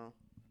know.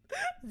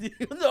 Do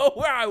you know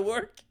where I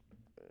work?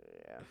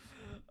 Yeah.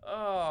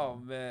 Oh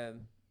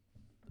man,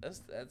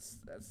 that's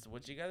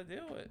what you gotta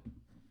deal with.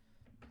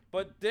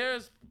 But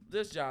there's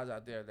jobs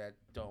out there that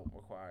don't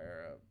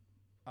require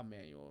a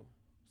manual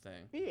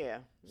thing. Yeah.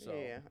 So-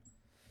 Yeah.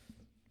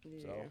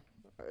 Yeah.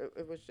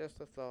 It was just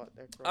a thought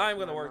that crossed I'm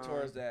gonna my work mind.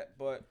 towards that,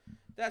 but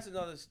that's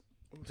another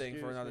thing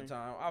for Excuse another me.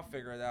 time. I'll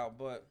figure it out.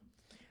 But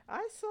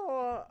I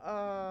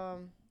saw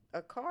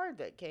a card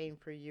that came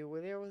for you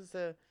where there was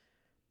a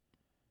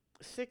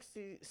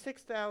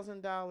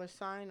 $66,000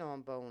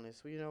 sign-on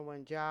bonus. You know,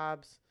 when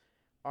jobs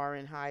are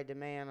in high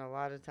demand, a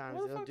lot of times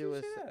where the they'll fuck do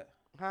did a you see that?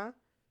 huh?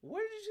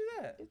 Where did you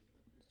see that?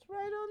 It's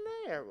right on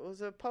there. It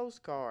was a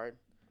postcard.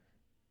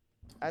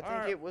 I think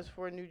Alright. it was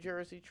for New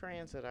Jersey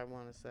Transit. I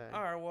want to say.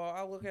 All right, well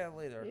I'll look at it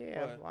later.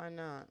 Yeah, but- why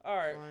not? all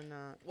right. Why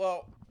not?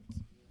 Well,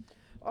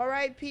 All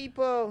right,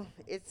 people.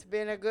 It's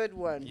been a good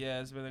one.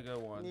 yeah, it's been a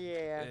good one.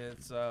 Yeah.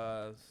 It's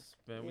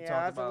been, we Yeah,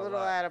 talked I was about a little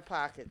lot. out of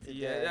pocket today.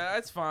 Yeah,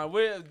 that's fine.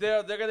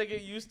 They're gonna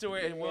get used to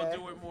it, and we'll Yeah.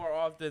 do it more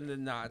often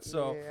than not.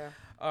 So, yeah.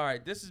 all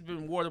right, this has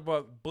been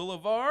Waterbuck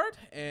Boulevard,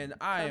 and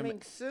I Coming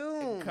am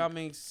soon.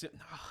 coming soon.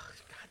 Oh,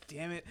 God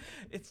damn it!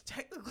 It's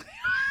technically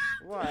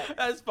What?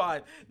 That's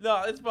fine.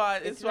 No, it's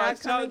fine. It's It's fine. not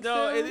coming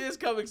No, it soon? is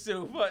coming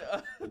soon.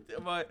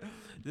 But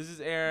this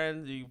is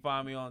Aaron. You can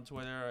find me on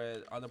Twitter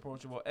at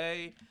unapproachable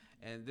A,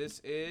 and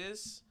this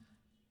is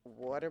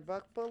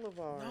Waterbuck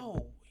Boulevard.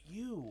 no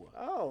you.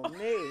 Oh,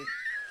 me.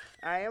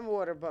 I am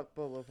Waterbuck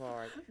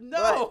Boulevard.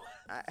 No.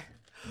 But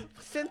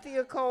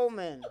Cynthia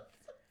Coleman,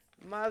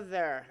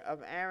 mother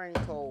of Aaron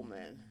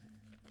Coleman,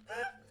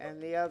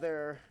 and the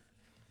other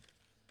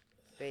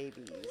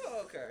babies.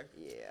 Okay.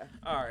 Yeah.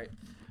 All right.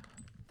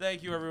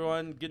 Thank you,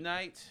 everyone. Good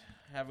night.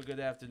 Have a good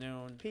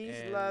afternoon. Peace,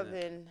 and love,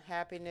 and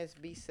happiness.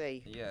 Be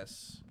safe.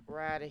 Yes.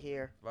 We're out of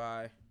here.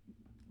 Bye.